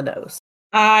little on the nose.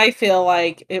 I feel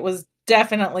like it was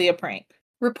definitely a prank.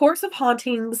 Reports of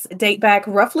hauntings date back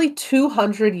roughly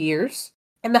 200 years,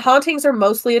 and the hauntings are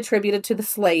mostly attributed to the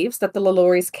slaves that the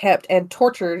LaLaurie's kept and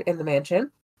tortured in the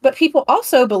mansion. But people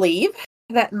also believe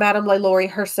that Madame LaLaurie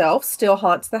herself still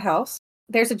haunts the house.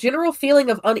 There's a general feeling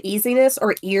of uneasiness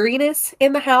or eeriness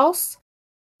in the house.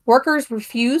 Workers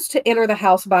refuse to enter the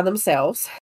house by themselves.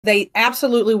 They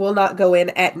absolutely will not go in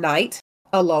at night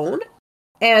alone.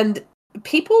 And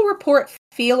people report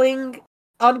feeling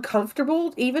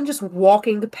uncomfortable even just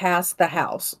walking past the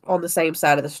house on the same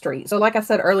side of the street. So like I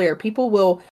said earlier, people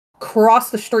will cross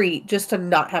the street just to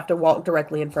not have to walk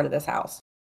directly in front of this house.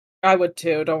 I would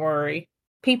too, don't worry.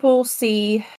 People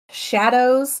see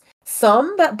shadows,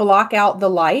 some that block out the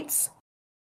lights.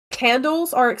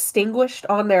 Candles are extinguished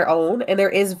on their own, and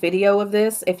there is video of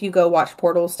this if you go watch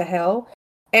Portals to Hell.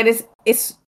 And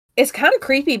it's kind of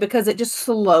creepy because it just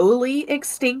slowly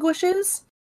extinguishes.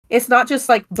 It's not just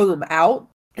like boom out.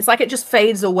 It's like it just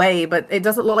fades away, but it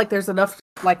doesn't look like there's enough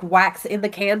like wax in the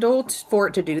candle for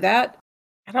it to do that.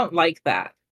 I don't like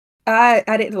that. I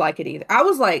didn't like it either. I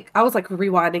was like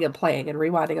rewinding and playing and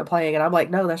rewinding and playing, and I'm like,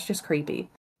 no, that's just creepy.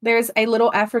 There's a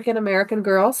little African American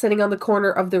girl sitting on the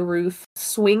corner of the roof,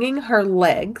 swinging her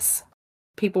legs.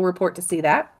 People report to see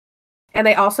that. And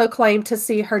they also claim to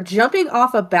see her jumping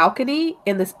off a balcony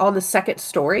on the second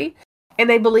story. And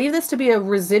they believe this to be a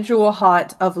residual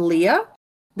haunt of Leah,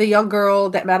 the young girl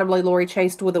that Madame LaLaurie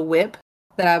chased with a whip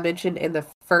that I mentioned in the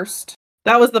first.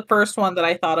 That was the first one that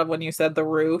I thought of when you said the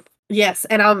roof. Yes,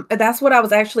 and that's what I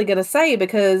was actually going to say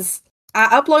because I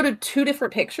uploaded 2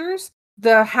 different pictures.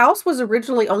 The house was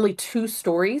originally only 2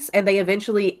 stories, and they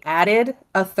eventually added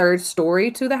a 3rd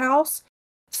story to the house.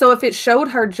 So if it showed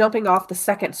her jumping off the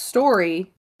 2nd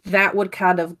story, that would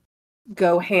kind of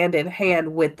go hand in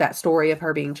hand with that story of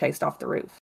her being chased off the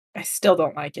roof. I still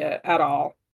don't like it at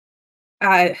all.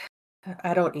 I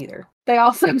don't either. They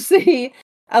also see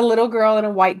a little girl in a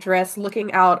white dress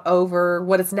looking out over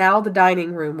what is now the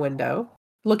dining room window.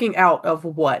 Looking out of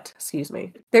what? Excuse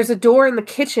me. There's a door in the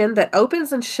kitchen that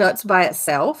opens and shuts by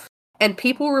itself, and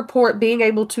people report being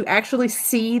able to actually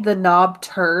see the knob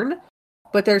turn,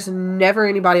 but there's never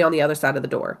anybody on the other side of the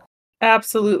door.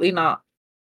 Absolutely not.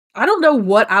 I don't know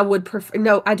what I would prefer.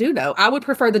 No, I do know. I would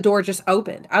prefer the door just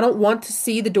opened. I don't want to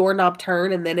see the doorknob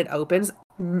turn and then it opens.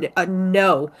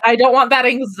 No. I don't want that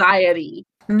anxiety.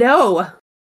 No.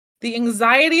 The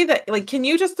anxiety that, like, can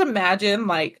you just imagine,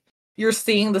 like, you're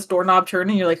seeing this doorknob turn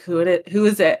and you're like, who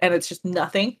is it? And it's just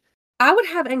nothing. I would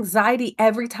have anxiety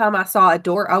every time I saw a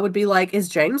door. I would be like, is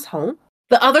James home?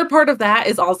 The other part of that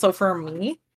is also for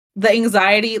me, the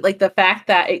anxiety, like the fact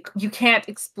that you can't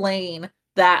explain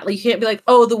that. Like, you can't be like,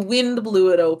 oh, the wind blew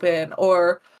it open,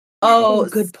 or oh,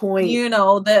 good point. You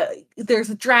know,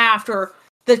 there's a draft, or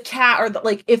the cat, or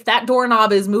like if that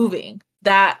doorknob is moving,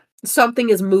 that something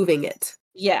is moving it.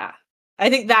 Yeah. I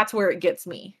think that's where it gets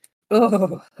me.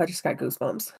 Oh, I just got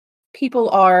goosebumps. People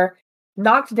are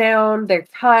knocked down, they're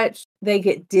touched, they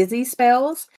get dizzy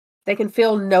spells, they can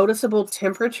feel noticeable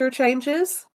temperature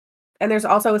changes. And there's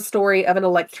also a story of an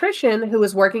electrician who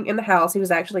was working in the house. He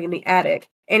was actually in the attic.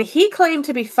 And he claimed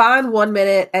to be fine 1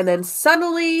 minute, and then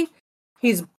suddenly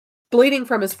he's bleeding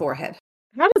from his forehead.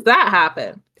 How does that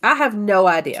happen? I have no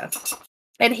idea.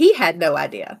 And he had no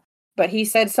idea. But he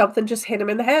said something just hit him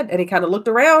in the head, and he kind of looked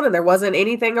around, and there wasn't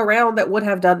anything around that would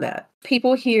have done that.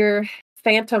 People hear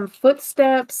phantom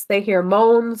footsteps. They hear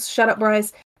moans. Shut up,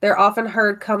 Bryce. They're often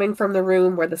heard coming from the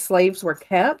room where the slaves were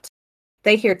kept.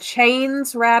 They hear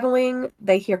chains rattling.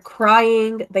 They hear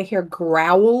crying. They hear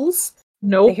growls.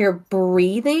 Nope. They hear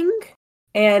breathing.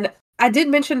 And I did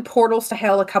mention Portals to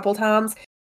Hell a couple times.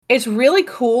 It's really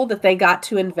cool that they got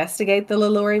to investigate the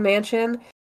LaLaurie mansion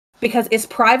because it's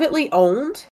privately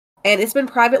owned. And it's been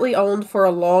privately owned for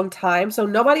a long time, so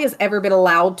nobody has ever been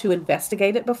allowed to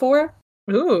investigate it before.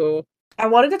 Ooh. I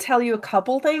wanted to tell you a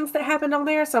couple things that happened on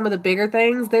there, some of the bigger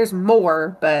things. There's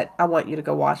more, but I want you to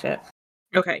go watch it.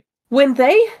 Okay. When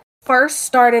they first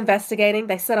start investigating,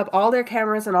 they set up all their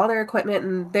cameras and all their equipment,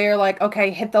 and they're like, okay,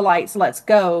 hit the lights, let's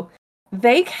go.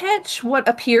 They catch what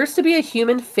appears to be a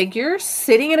human figure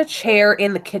sitting in a chair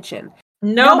in the kitchen.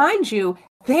 Now, mind you,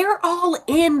 they're all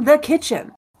in the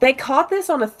kitchen. They caught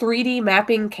this on a 3D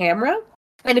mapping camera.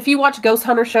 And if you watch ghost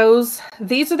hunter shows,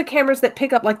 these are the cameras that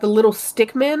pick up like the little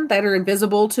stick men that are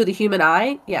invisible to the human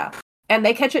eye. Yeah. And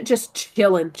they catch it just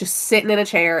chilling, just sitting in a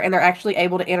chair, and they're actually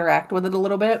able to interact with it a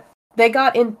little bit. They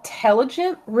got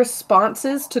intelligent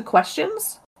responses to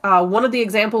questions. One of the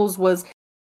examples was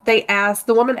the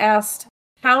woman asked,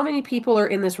 how many people are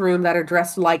in this room that are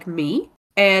dressed like me?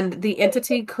 and the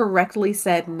entity correctly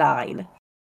said 9.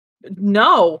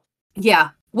 No. Yeah,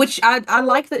 which I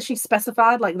like that she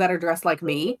specified like that are dressed like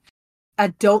me. I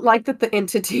don't like that the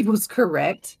entity was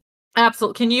correct.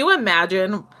 Absolutely. Can you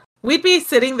imagine? We'd be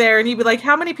sitting there and you'd be like,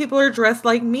 how many people are dressed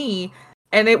like me?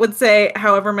 And it would say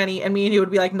however many, and me and you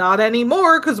would be like, not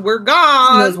anymore, because we're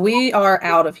gone. Because we are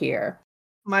out of here.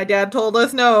 My dad told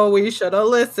us no, we should have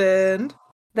listened.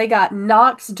 They got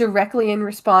knocks directly in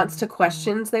response to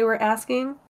questions they were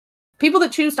asking. People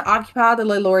that choose to occupy the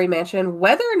LaLaurie mansion,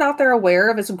 whether or not they're aware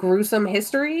of its gruesome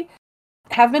history,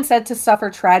 have been said to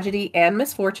suffer tragedy and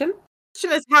misfortune. The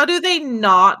question is, how do they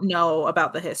not know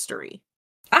about the history?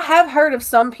 I have heard of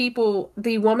some people,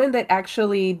 the woman that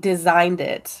actually designed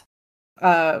it,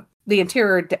 the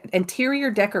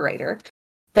interior decorator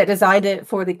that designed it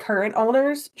for the current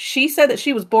owners, she said that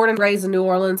she was born and raised in New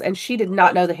Orleans and she did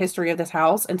not know the history of this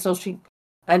house until she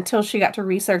got to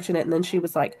researching it, and then she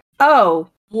was like, oh,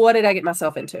 what did I get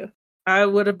myself into? I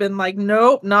would have been like,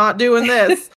 nope, not doing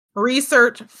this.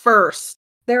 Research first.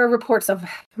 There are reports of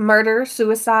murder,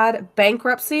 suicide,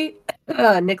 bankruptcy.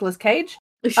 Nicolas Cage.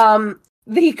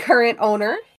 The current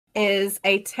owner is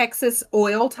a Texas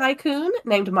oil tycoon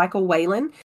named Michael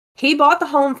Whalen. He bought the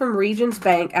home from Regions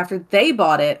Bank after they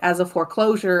bought it as a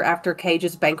foreclosure after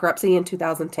Cage's bankruptcy in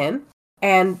 2010.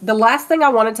 And the last thing I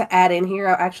wanted to add in here,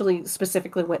 I actually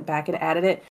specifically went back and added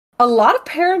it. A lot of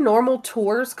paranormal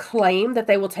tours claim that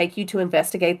they will take you to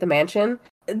investigate the mansion.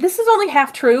 This is only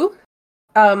half true.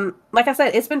 Like I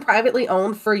said, it's been privately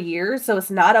owned for years, so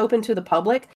it's not open to the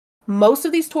public. Most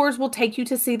of these tours will take you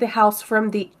to see the house from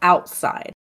the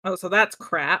outside. Oh, so that's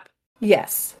crap.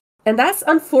 Yes. And that's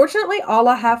unfortunately all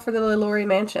I have for the LaLaurie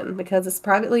mansion, because it's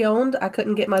privately owned. I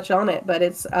couldn't get much on it, but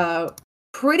it's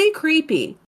pretty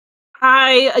creepy.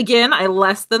 I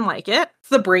less than like it. It's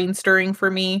the brain stirring for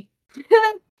me.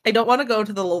 I don't want to go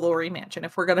to the LaLaurie mansion,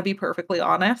 if we're going to be perfectly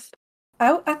honest.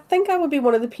 I think I would be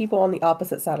one of the people on the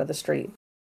opposite side of the street.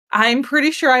 I'm pretty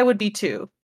sure I would be too.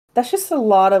 That's just a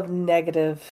lot of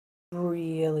negative,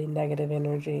 really negative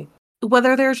energy.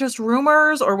 Whether there's just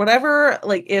rumors or whatever,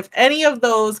 like if any of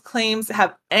those claims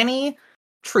have any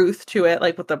truth to it,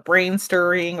 like with the brain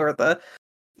stirring or the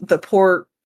poor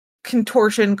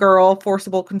contortion girl,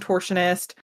 forcible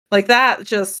contortionist, like that,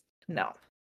 just no.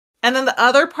 And then the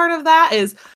other part of that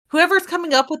is whoever's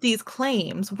coming up with these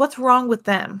claims, what's wrong with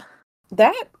them?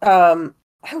 That,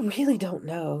 I really don't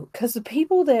know. Because the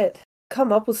people that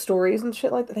come up with stories and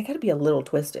shit like that, they gotta be a little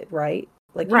twisted, right?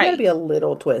 Like, you gotta be a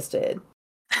little twisted.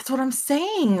 That's what I'm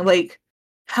saying. Like,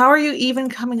 how are you even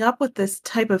coming up with this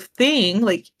type of thing?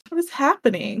 Like, what is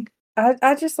happening?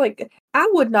 I just, like, I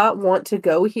would not want to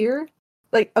go here.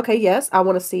 Like, okay, yes, I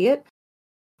want to see it.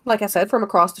 Like I said, from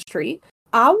across the street.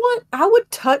 I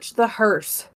would touch the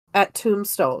hearse at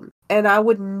Tombstone, and I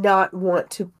would not want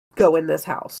to go in this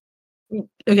house.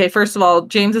 Okay, first of all,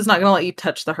 James is not going to let you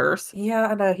touch the hearse. Yeah,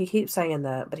 I know, he keeps saying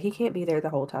that, but he can't be there the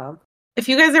whole time. If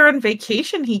you guys are on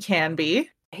vacation, he can be.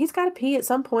 He's got to pee at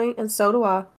some point, and so do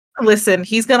I. Listen,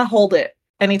 he's going to hold it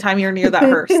anytime you're near that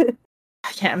hearse.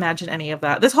 I can't imagine any of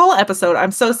that. This whole episode,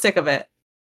 I'm so sick of it.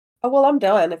 Oh, well, I'm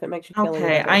done if it makes you feel any better.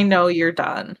 Okay, I know you're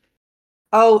done.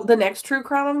 Oh, the next true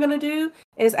crime I'm going to do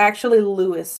is actually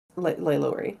Louis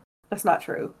LaLaurie. That's not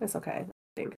true. It's okay.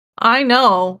 I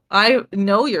know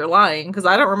you're lying, because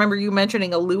I don't remember you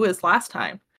mentioning a Louis last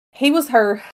time. He was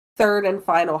her third and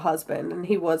final husband, and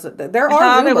he wasn't. There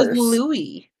are rumors. It was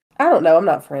Louis. I don't know. I'm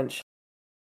not French.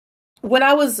 When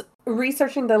I was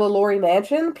researching the LaLaurie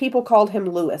mansion, people called him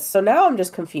Louis, so now I'm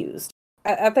just confused.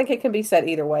 I think it can be said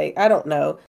either way. I don't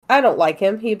know. I don't like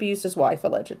him. He abused his wife,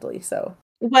 allegedly, so.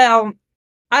 Well,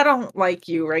 I don't like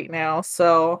you right now,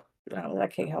 so. No, I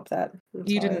can't help that.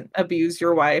 You didn't abuse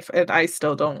your wife, and I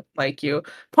still don't like you.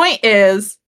 Point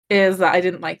is that I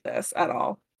didn't like this at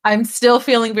all. I'm still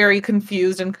feeling very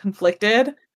confused and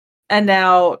conflicted, and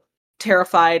now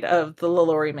terrified of the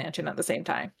LaLaurie mansion at the same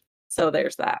time. So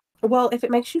there's that. Well, if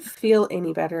it makes you feel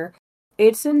any better,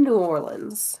 it's in New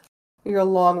Orleans. You're a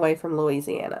long way from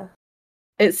Louisiana.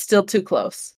 It's still too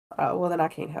close. Oh, well, then I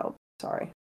can't help.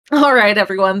 Sorry. All right,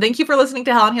 everyone. Thank you for listening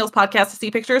to Hell on Heels Podcast. To see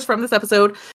pictures from this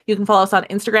episode, you can follow us on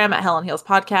Instagram at Hell on Heels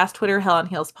Podcast, Twitter, Hell on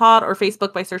Heels Pod, or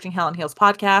Facebook by searching Hell on Heels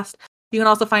Podcast. You can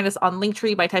also find us on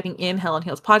Linktree by typing in Hell on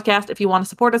Heels Podcast. If you want to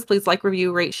support us, please like,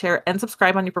 review, rate, share, and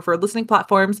subscribe on your preferred listening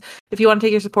platforms. If you want to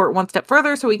take your support one step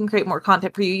further so we can create more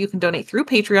content for you, you can donate through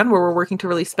Patreon, where we're working to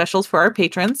release specials for our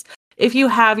patrons. If you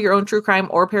have your own true crime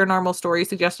or paranormal story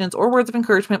suggestions or words of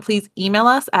encouragement, please email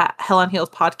us at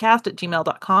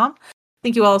hellonheelspodcast@gmail.com.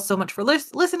 Thank you all so much for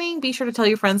listening. Be sure to tell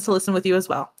your friends to listen with you as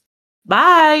well.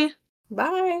 Bye!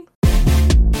 Bye!